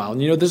once in a while.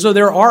 And, so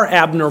there are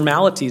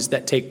abnormalities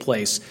that take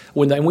place,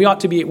 and we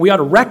ought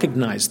to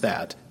recognize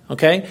that.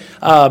 Okay,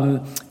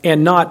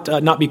 and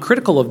not be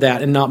critical of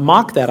that and not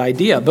mock that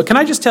idea. But can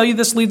I just tell you,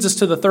 this leads us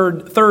to the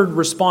third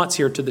response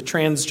here to the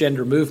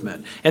transgender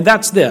movement, and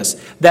that's this: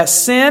 that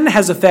sin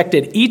has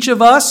affected each of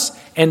us,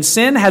 and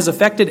sin has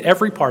affected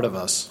every part of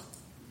us.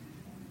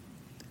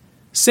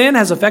 Sin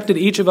has affected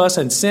each of us,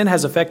 and sin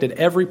has affected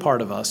every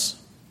part of us.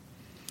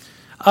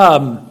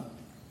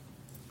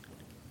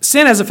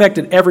 Sin has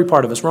affected every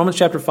part of us. Romans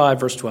chapter 5,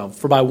 verse 12.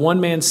 For by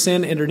one man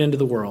sin entered into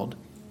the world,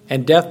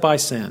 and death by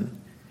sin.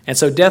 And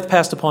so death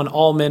passed upon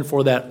all men,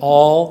 for that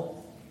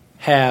all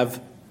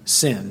have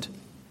sinned.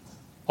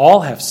 All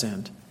have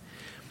sinned.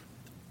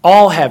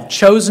 All have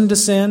chosen to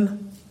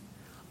sin.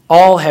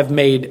 All have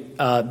made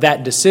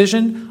that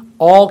decision.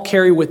 All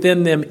carry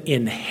within them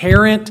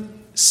inherent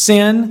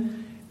sin.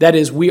 That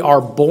is, we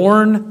are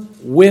born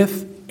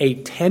with a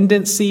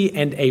tendency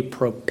and a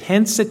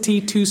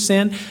propensity to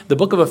sin. The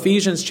book of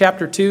Ephesians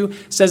chapter 2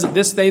 says it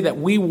this way, that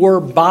we were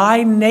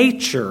by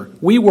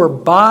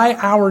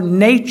our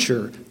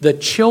nature, the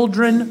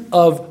children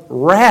of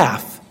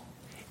wrath,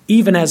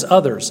 even as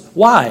others.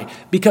 Why?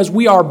 Because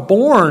we are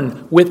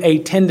born with a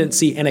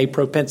tendency and a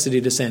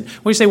propensity to sin.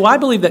 When you say, well, I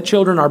believe that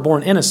children are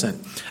born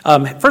innocent.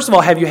 First of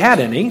all, have you had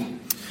any?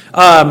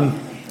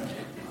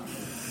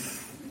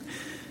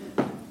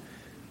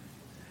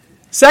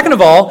 Second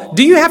of all,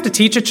 do you have to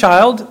teach a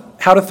child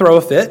how to throw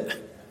a fit? Do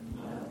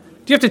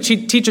you have to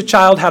teach a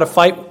child how to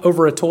fight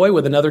over a toy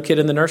with another kid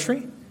in the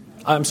nursery?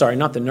 I'm sorry,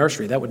 not the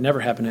nursery. That would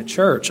never happen at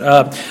church. Do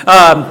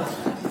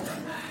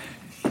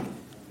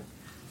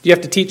you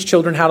have to teach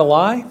children how to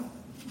lie?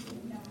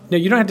 No,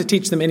 you don't have to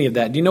teach them any of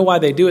that. Do you know why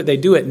they do it? They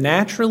do it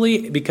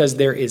naturally because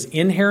there is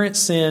inherent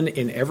sin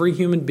in every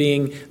human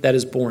being that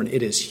is born.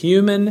 It is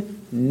human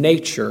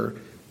nature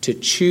to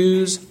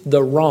choose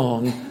the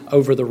wrong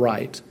over the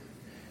right.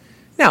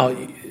 Now,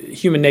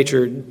 human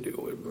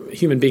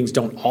beings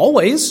don't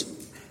always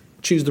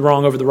choose the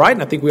wrong over the right,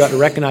 and I think we ought to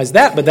recognize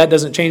that, but that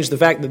doesn't change the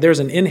fact that there's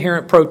an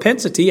inherent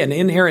propensity, an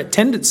inherent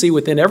tendency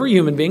within every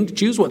human being to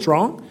choose what's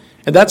wrong,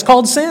 and that's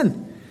called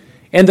sin.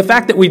 And the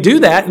fact that we do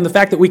that, and the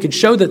fact that we can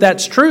show that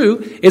that's true,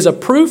 is a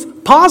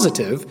proof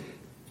positive.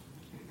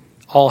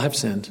 All have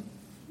sinned.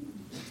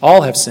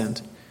 All have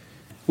sinned.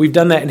 We've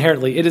done that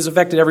inherently. It has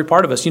affected every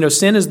part of us.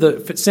 Sin is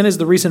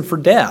the reason for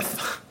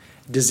death.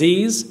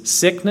 Disease,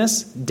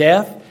 sickness,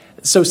 death.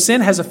 So sin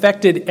has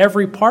affected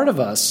every part of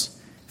us.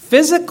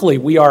 Physically,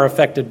 we are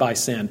affected by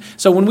sin.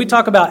 So when we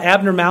talk about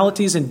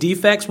abnormalities and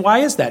defects, why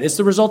is that? It's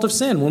the result of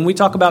sin. When we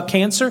talk about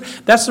cancer,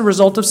 that's the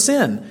result of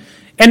sin.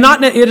 And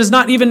it is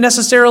not even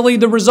necessarily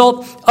the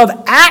result of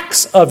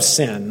acts of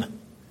sin.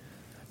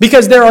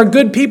 Because there are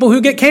good people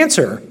who get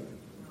cancer,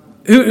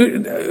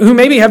 who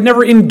maybe have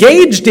never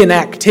engaged in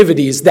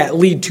activities that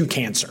lead to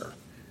cancer.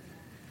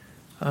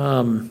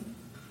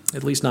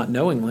 At least not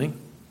knowingly.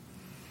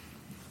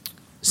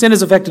 Sin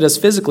has affected us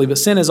physically, but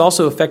sin has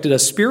also affected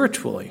us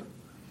spiritually.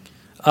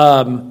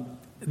 The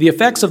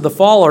effects of the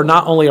fall are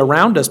not only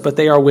around us, but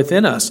they are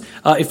within us.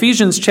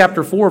 Ephesians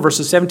chapter 4,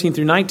 verses 17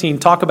 through 19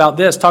 talk about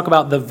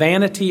the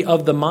vanity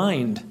of the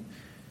mind.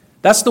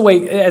 That's the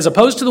way, as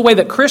opposed to the way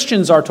that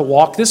Christians are to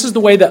walk, this is the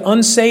way that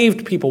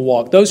unsaved people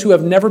walk, those who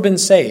have never been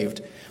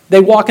saved. They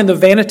walk in the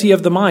vanity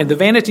of the mind. The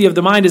vanity of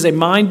the mind is a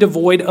mind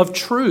devoid of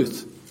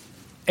truth.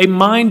 A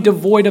mind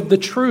devoid of the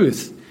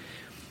truth.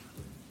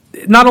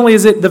 Not only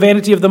is it the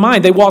vanity of the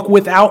mind, they walk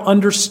without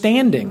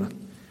understanding.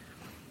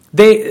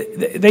 They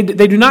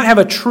do not have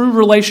a true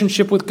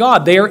relationship with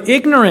God. They are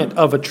ignorant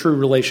of a true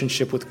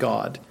relationship with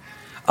God.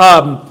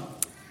 The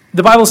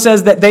Bible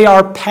says that they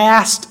are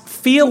past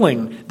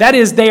feeling. That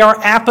is, they are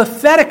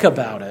apathetic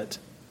about it.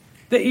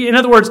 In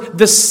other words,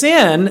 the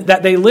sin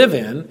that they live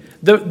in,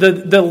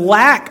 the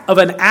lack of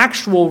an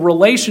actual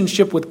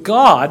relationship with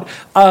God,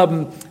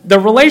 the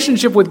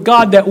relationship with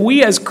God that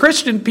we as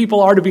Christian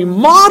people are to be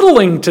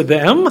modeling to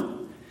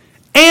them,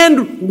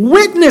 and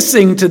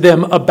witnessing to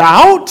them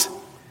about.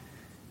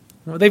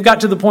 Well, they've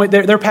got to the point,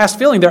 they're past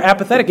feeling, they're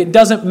apathetic. It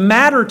doesn't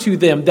matter to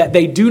them that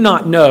they do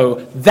not know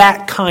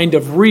that kind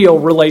of real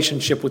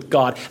relationship with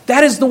God.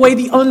 That is the way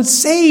the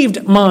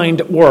unsaved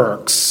mind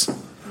works.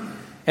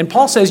 And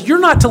Paul says, you're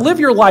not to live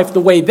your life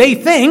the way they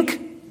think.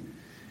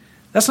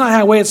 That's not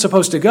the way it's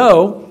supposed to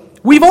go.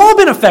 We've all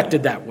been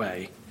affected that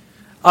way.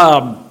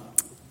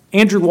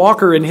 Andrew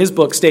Walker in his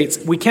book states,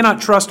 we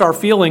cannot trust our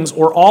feelings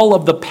or all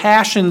of the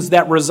passions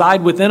that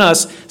reside within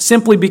us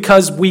simply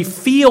because we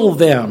feel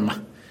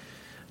them.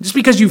 Just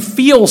because you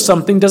feel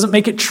something doesn't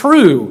make it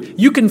true.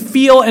 You can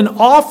feel an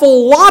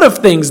awful lot of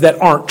things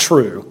that aren't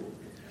true.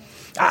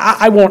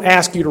 I won't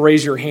ask you to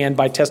raise your hand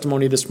by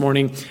testimony this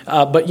morning,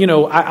 but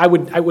I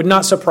would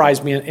not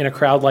surprise me in a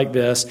crowd like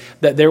this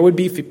that there would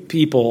be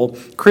people,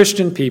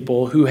 Christian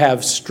people, who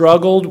have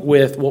struggled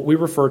with what we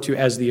refer to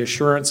as the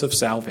assurance of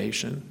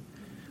salvation.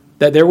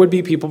 That there would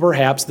be people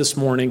perhaps this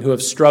morning who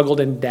have struggled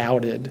and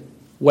doubted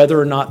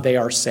whether or not they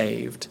are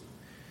saved.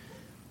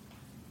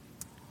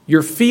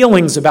 Your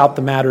feelings about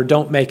the matter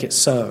don't make it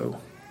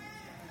so.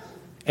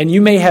 And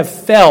you may have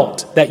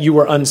felt that you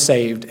were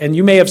unsaved, and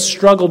you may have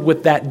struggled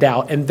with that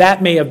doubt, and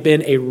that may have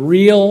been a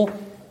real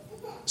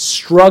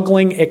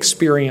struggling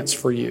experience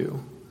for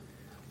you.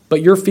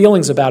 But your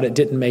feelings about it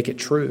didn't make it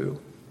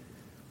true.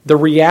 The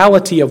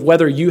reality of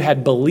whether you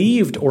had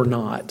believed or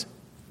not,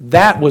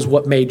 that was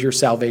what made your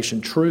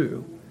salvation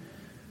true.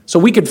 So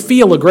we could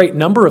feel a great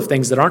number of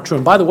things that aren't true.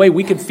 And by the way,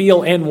 we could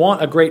feel and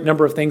want a great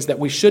number of things that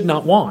we should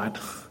not want.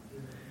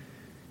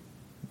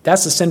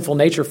 That's the sinful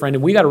nature, friend.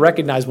 And we got to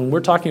recognize when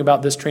we're talking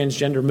about this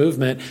transgender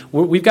movement,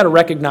 we've got to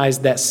recognize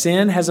that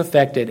sin has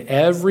affected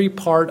every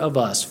part of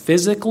us.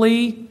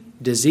 Physically,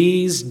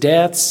 disease,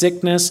 death,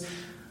 sickness.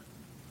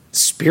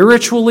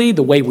 Spiritually,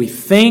 the way we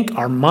think,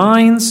 our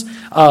minds,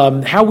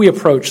 how we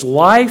approach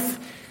life.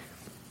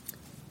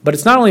 But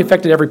it's not only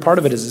affected every part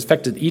of it, it's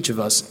affected each of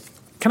us.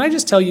 Can I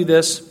just tell you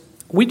this?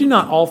 We do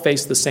not all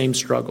face the same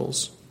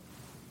struggles.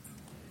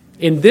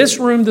 In this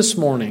room this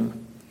morning,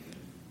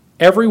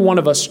 every one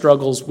of us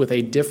struggles with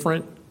a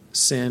different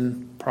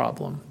sin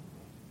problem.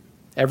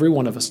 Every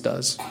one of us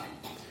does.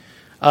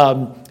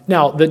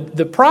 Now,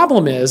 the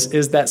problem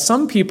is that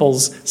some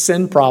people's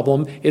sin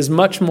problem is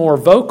much more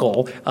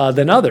vocal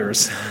than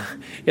others.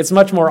 It's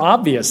much more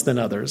obvious than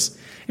others.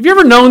 Have you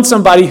ever known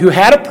somebody who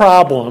had a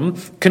problem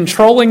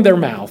controlling their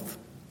mouth?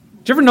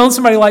 Have you ever known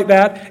somebody like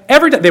that?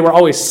 Every time they were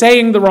always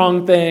saying the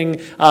wrong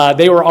thing.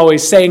 They were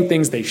always saying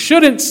things they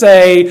shouldn't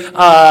say.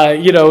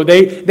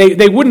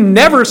 They wouldn't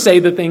never say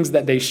the things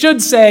that they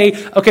should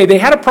say. Okay, they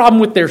had a problem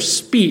with their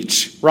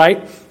speech,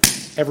 right?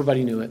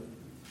 Everybody knew it.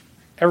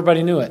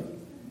 Everybody knew it.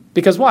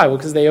 Because why? Well,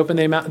 because they open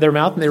their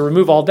mouth and they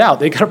remove all doubt.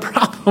 They got a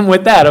problem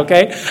with that,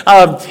 okay?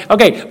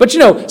 But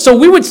so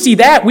we would see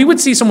that. We would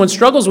see someone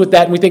struggles with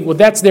that and we think, well,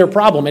 that's their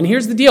problem. And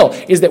here's the deal,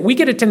 is that we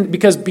get attended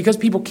because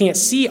people can't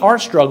see our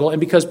struggle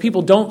and because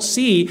people don't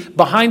see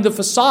behind the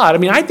facade. I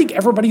mean, I think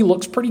everybody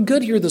looks pretty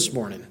good here this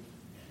morning.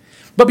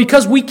 But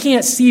because we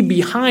can't see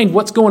behind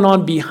what's going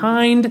on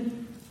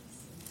behind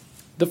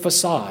the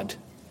facade,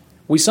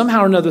 we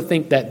somehow or another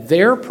think that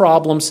their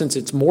problem, since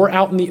it's more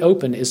out in the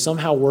open, is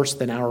somehow worse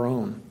than our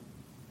own.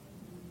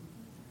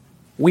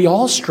 We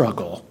all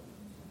struggle.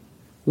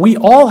 We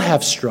all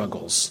have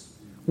struggles.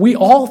 We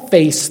all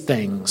face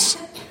things.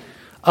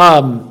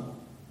 And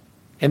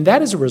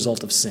that is a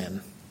result of sin.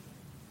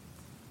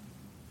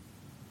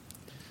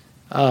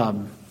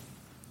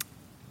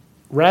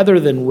 Rather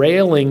than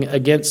railing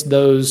against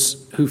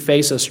those who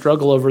face a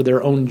struggle over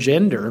their own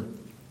gender,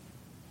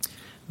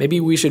 maybe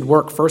we should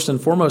work first and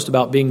foremost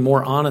about being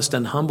more honest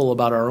and humble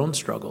about our own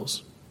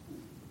struggles.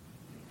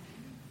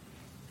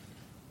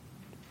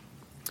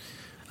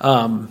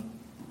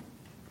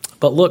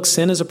 But look,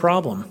 sin is a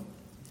problem,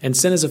 and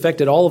sin has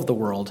affected all of the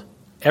world.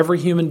 Every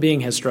human being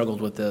has struggled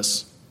with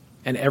this,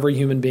 and every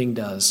human being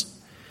does.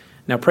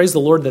 Now, praise the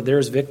Lord that there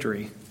is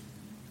victory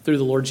through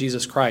the Lord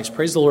Jesus Christ.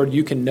 Praise the Lord,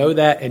 you can know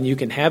that and you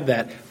can have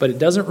that, but it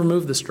doesn't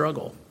remove the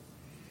struggle.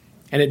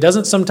 And it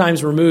doesn't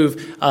sometimes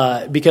remove,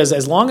 because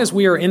as long as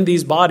we are in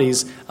these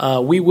bodies,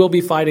 we will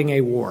be fighting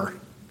a war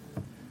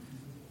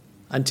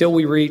until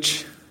we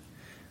reach,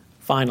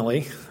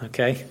 finally,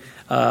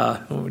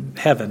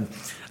 heaven.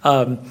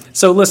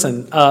 So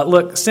listen,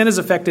 look, sin has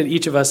affected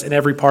each of us and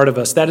every part of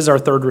us. That is our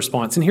third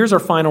response. And here's our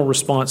final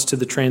response to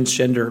the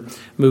transgender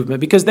movement,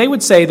 because they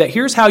would say that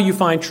here's how you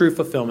find true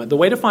fulfillment. The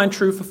way to find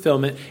true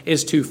fulfillment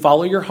is to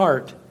follow your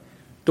heart.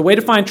 The way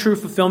to find true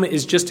fulfillment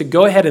is just to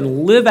go ahead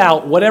and live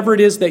out whatever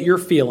it is that you're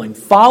feeling.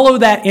 Follow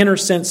that inner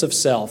sense of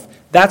self.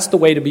 That's the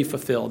way to be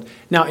fulfilled.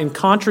 Now, in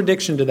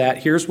contradiction to that,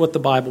 here's what the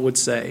Bible would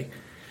say.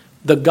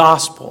 The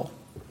gospel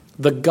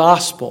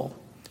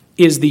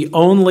is the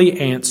only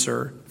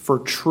answer for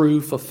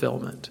true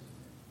fulfillment.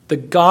 The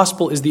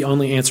gospel is the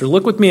only answer.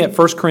 Look with me at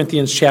 1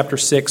 Corinthians chapter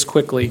 6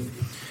 quickly.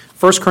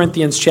 1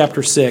 Corinthians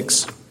chapter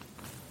 6.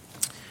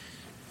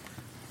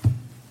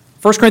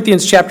 1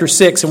 Corinthians chapter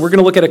 6, and we're going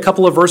to look at a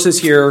couple of verses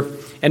here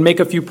and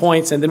make a few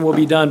points, and then we'll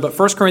be done. But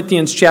 1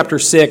 Corinthians chapter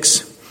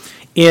 6,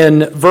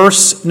 in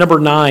verse number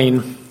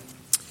 9,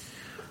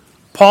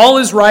 Paul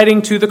is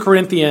writing to the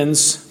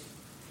Corinthians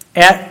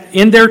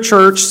in their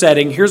church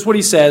setting. Here's what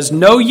he says: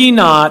 "Know ye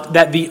not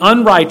that the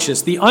unrighteous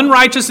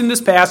in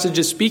this passage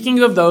is speaking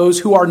of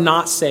those who are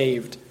not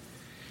saved,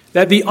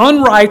 that the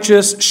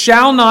unrighteous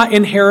shall not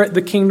inherit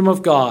the kingdom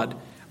of God.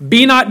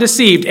 Be not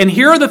deceived." And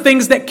here are the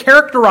things that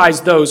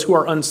characterize those who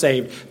are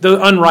unsaved, the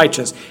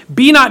unrighteous.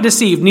 "Be not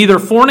deceived, neither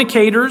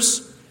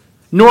fornicators,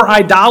 nor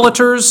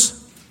idolaters,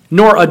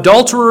 nor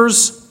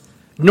adulterers,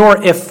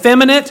 nor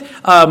effeminate,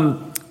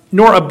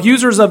 nor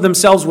abusers of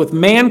themselves with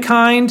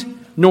mankind,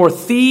 nor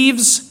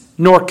thieves,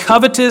 nor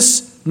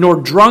covetous, nor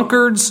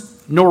drunkards,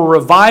 nor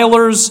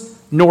revilers,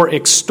 nor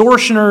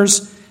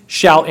extortioners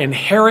shall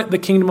inherit the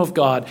kingdom of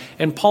God."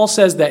 And Paul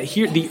says that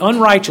here the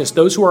unrighteous,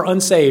 those who are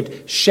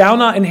unsaved, shall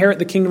not inherit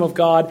the kingdom of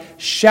God,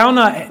 shall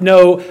not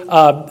know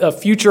a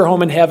future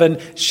home in heaven,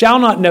 shall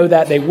not know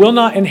that. They will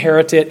not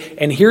inherit it.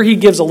 And here he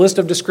gives a list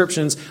of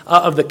descriptions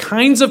of the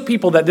kinds of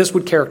people that this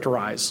would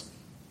characterize.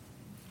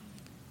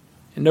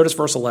 And notice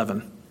verse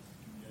 11.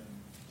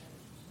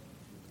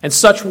 "And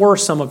such were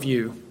some of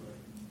you."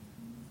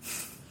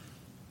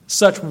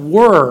 Such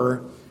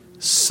were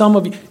some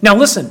of you. Now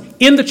listen,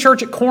 in the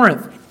church at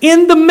Corinth,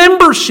 in the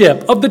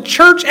membership of the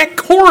church at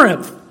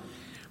Corinth,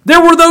 there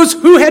were those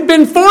who had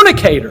been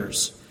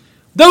fornicators,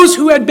 those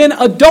who had been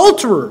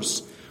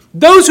adulterers,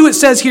 those who, it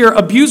says here,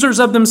 abusers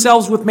of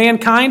themselves with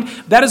mankind.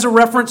 That is a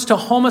reference to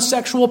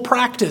homosexual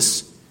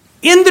practice.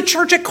 In the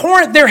church at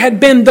Corinth, there had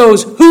been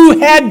those who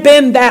had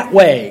been that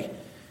way.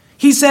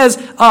 He says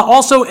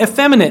also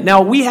effeminate.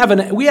 Now we have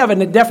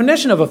a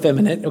definition of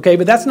effeminate, okay,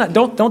 but that's not.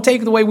 Don't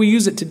take it the way we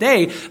use it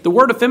today. The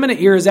word effeminate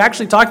here is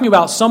actually talking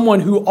about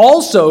someone who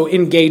also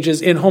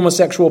engages in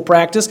homosexual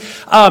practice.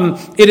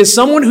 It is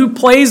someone who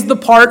plays the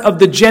part of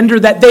the gender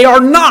that they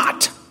are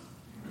not.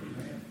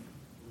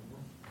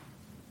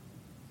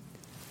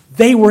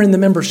 They were in the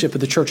membership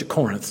of the church at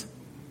Corinth.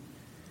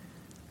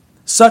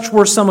 "Such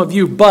were some of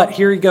you, but,"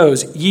 here he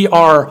goes, "ye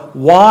are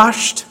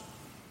washed,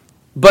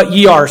 but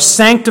ye are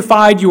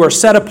sanctified," you are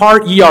set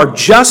apart, "ye are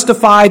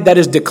justified," that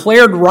is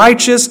declared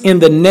righteous, "in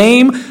the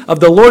name of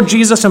the Lord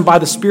Jesus and by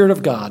the Spirit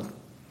of God."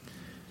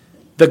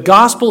 The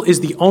gospel is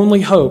the only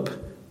hope.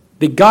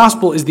 The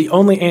gospel is the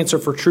only answer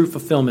for true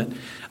fulfillment.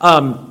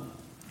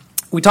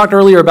 We talked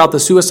earlier about the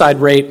suicide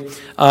rate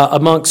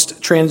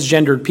amongst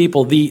transgendered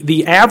people.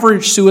 The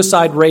average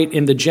suicide rate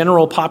in the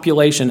general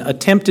population,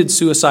 attempted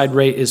suicide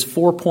rate, is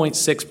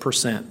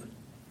 4.6%.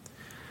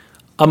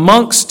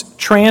 Amongst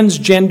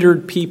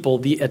transgendered people,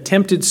 the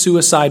attempted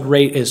suicide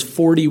rate is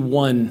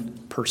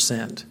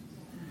 41%.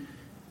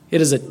 It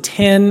is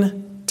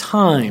 10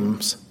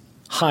 times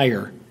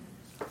higher.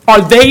 Are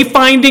they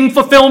finding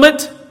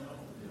fulfillment?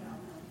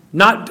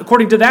 Not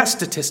according to that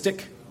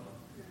statistic.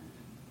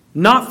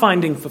 Not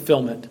finding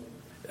fulfillment.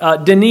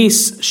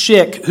 Denise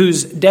Schick,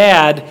 whose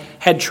dad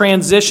had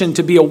transitioned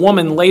to be a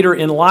woman later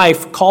in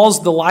life,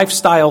 calls the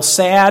lifestyle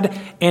sad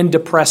and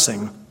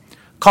depressing.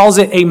 Calls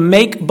it a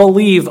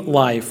make-believe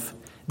life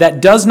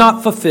that does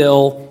not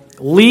fulfill,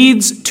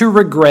 leads to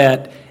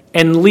regret,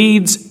 and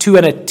leads to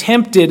an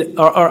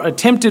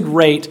attempted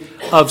rate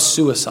of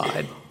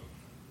suicide.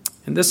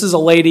 And this is a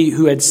lady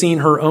who had seen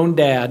her own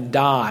dad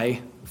die,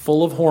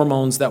 full of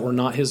hormones that were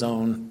not his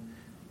own,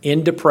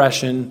 in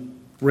depression,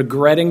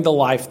 regretting the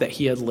life that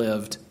he had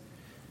lived.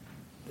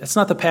 That's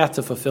not the path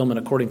to fulfillment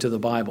according to the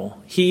Bible.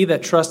 "He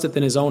that trusteth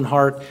in his own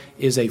heart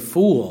is a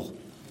fool,"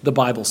 the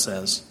Bible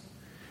says.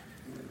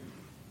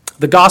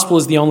 The gospel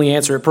is the only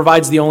answer. It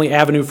provides the only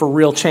avenue for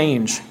real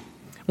change.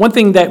 One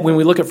thing that when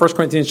we look at 1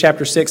 Corinthians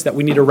chapter 6 that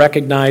we need to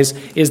recognize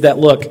is that,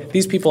 look,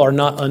 these people are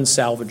not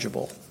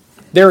unsalvageable.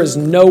 There is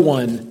no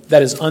one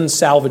that is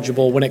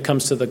unsalvageable when it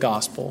comes to the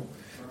gospel.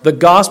 The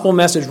gospel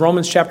message,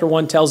 Romans chapter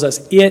 1 tells us,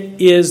 it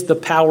is the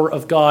power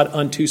of God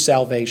unto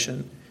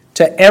salvation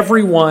to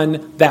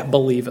everyone that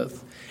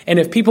believeth. And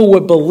if people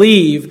would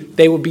believe,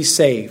 they would be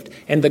saved.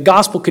 And the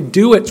gospel could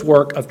do its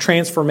work of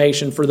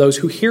transformation for those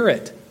who hear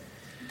it.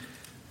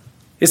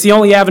 It's the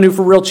only avenue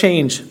for real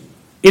change.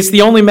 It's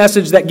the only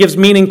message that gives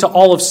meaning to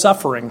all of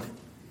suffering,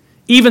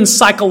 even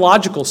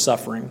psychological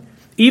suffering,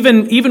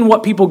 even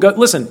what people go.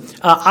 Listen,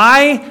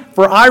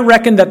 I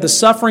reckon that the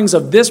sufferings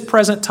of this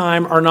present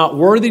time are not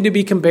worthy to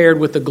be compared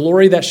with the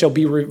glory that shall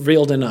be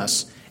revealed in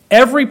us.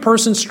 Every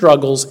person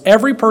struggles.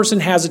 Every person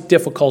has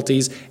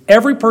difficulties.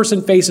 Every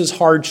person faces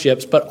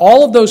hardships. But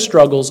all of those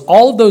struggles,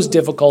 all of those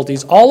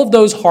difficulties, all of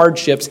those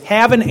hardships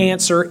have an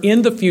answer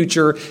in the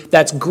future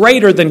that's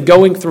greater than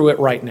going through it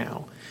right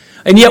now.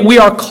 And yet we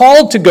are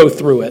called to go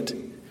through it.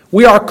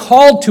 We are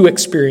called to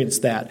experience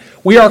that.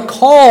 We are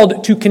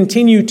called to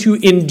continue to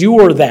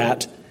endure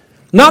that.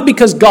 Not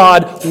because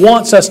God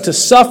wants us to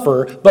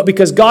suffer, but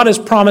because God has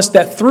promised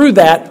that through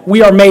that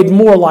we are made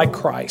more like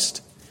Christ.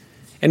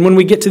 And when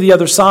we get to the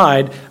other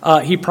side,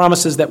 he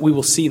promises that we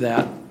will see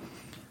that.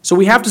 So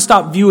we have to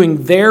stop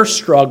viewing their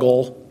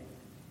struggle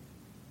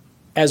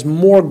as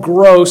more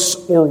gross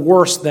or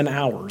worse than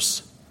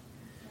ours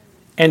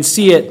and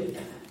see it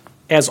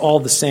as all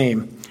the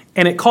same.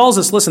 And it calls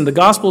us, listen, the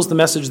gospel is the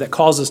message that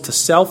calls us to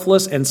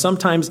selfless and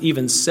sometimes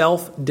even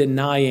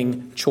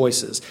self-denying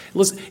choices.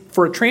 Listen,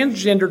 for a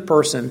transgendered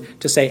person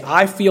to say,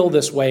 I feel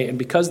this way, and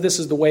because this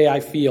is the way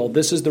I feel,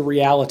 this is the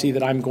reality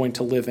that I'm going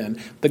to live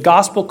in, the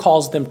gospel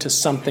calls them to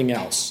something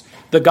else.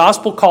 The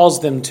gospel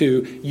calls them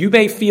to, you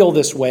may feel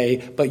this way,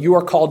 but you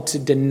are called to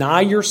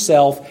deny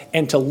yourself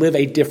and to live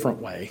a different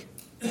way.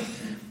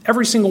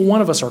 Every single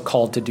one of us are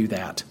called to do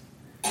that.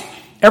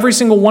 Every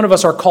single one of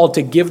us are called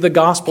to give the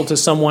gospel to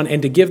someone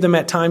and to give them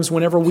at times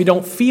whenever we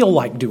don't feel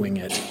like doing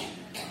it.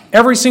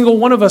 Every single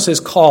one of us is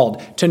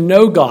called to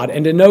know God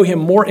and to know Him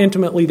more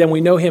intimately than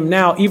we know Him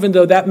now, even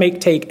though that may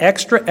take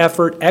extra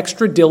effort,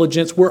 extra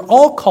diligence. We're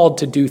all called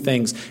to do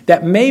things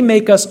that may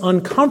make us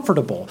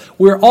uncomfortable.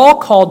 We're all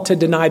called to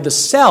deny the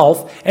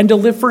self and to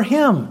live for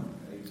Him.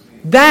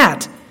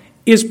 That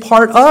is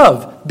part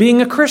of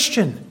being a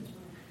Christian.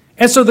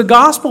 And so the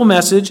gospel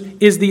message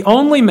is the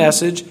only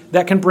message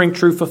that can bring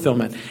true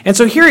fulfillment. And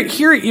so here,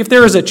 if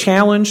there is a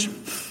challenge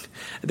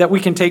that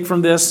we can take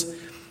from this,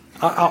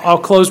 I'll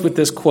close with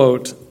this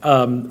quote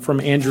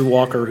from Andrew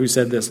Walker, who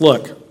said this.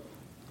 Look,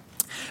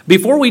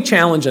 before we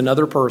challenge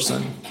another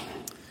person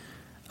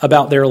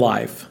about their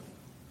life,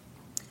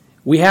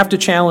 we have to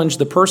challenge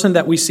the person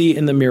that we see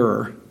in the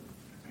mirror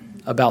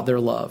about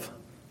their love.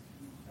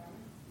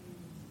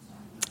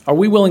 Are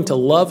we willing to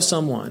love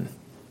someone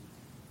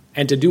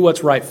and to do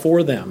what's right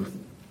for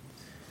them,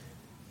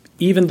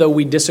 even though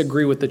we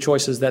disagree with the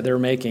choices that they're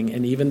making,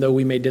 and even though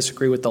we may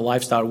disagree with the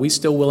lifestyle? Are we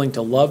still willing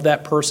to love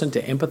that person,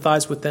 to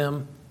empathize with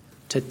them,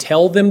 to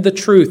tell them the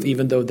truth,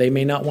 even though they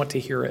may not want to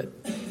hear it?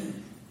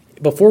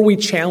 Before we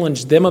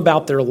challenge them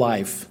about their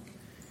life,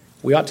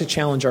 we ought to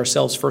challenge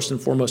ourselves first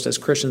and foremost as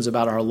Christians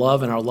about our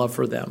love and our love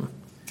for them,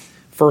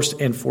 first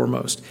and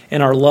foremost,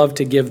 and our love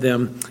to give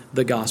them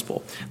the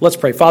gospel. Let's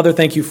pray. Father,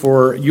 thank you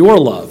for your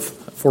love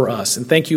for us, and thank you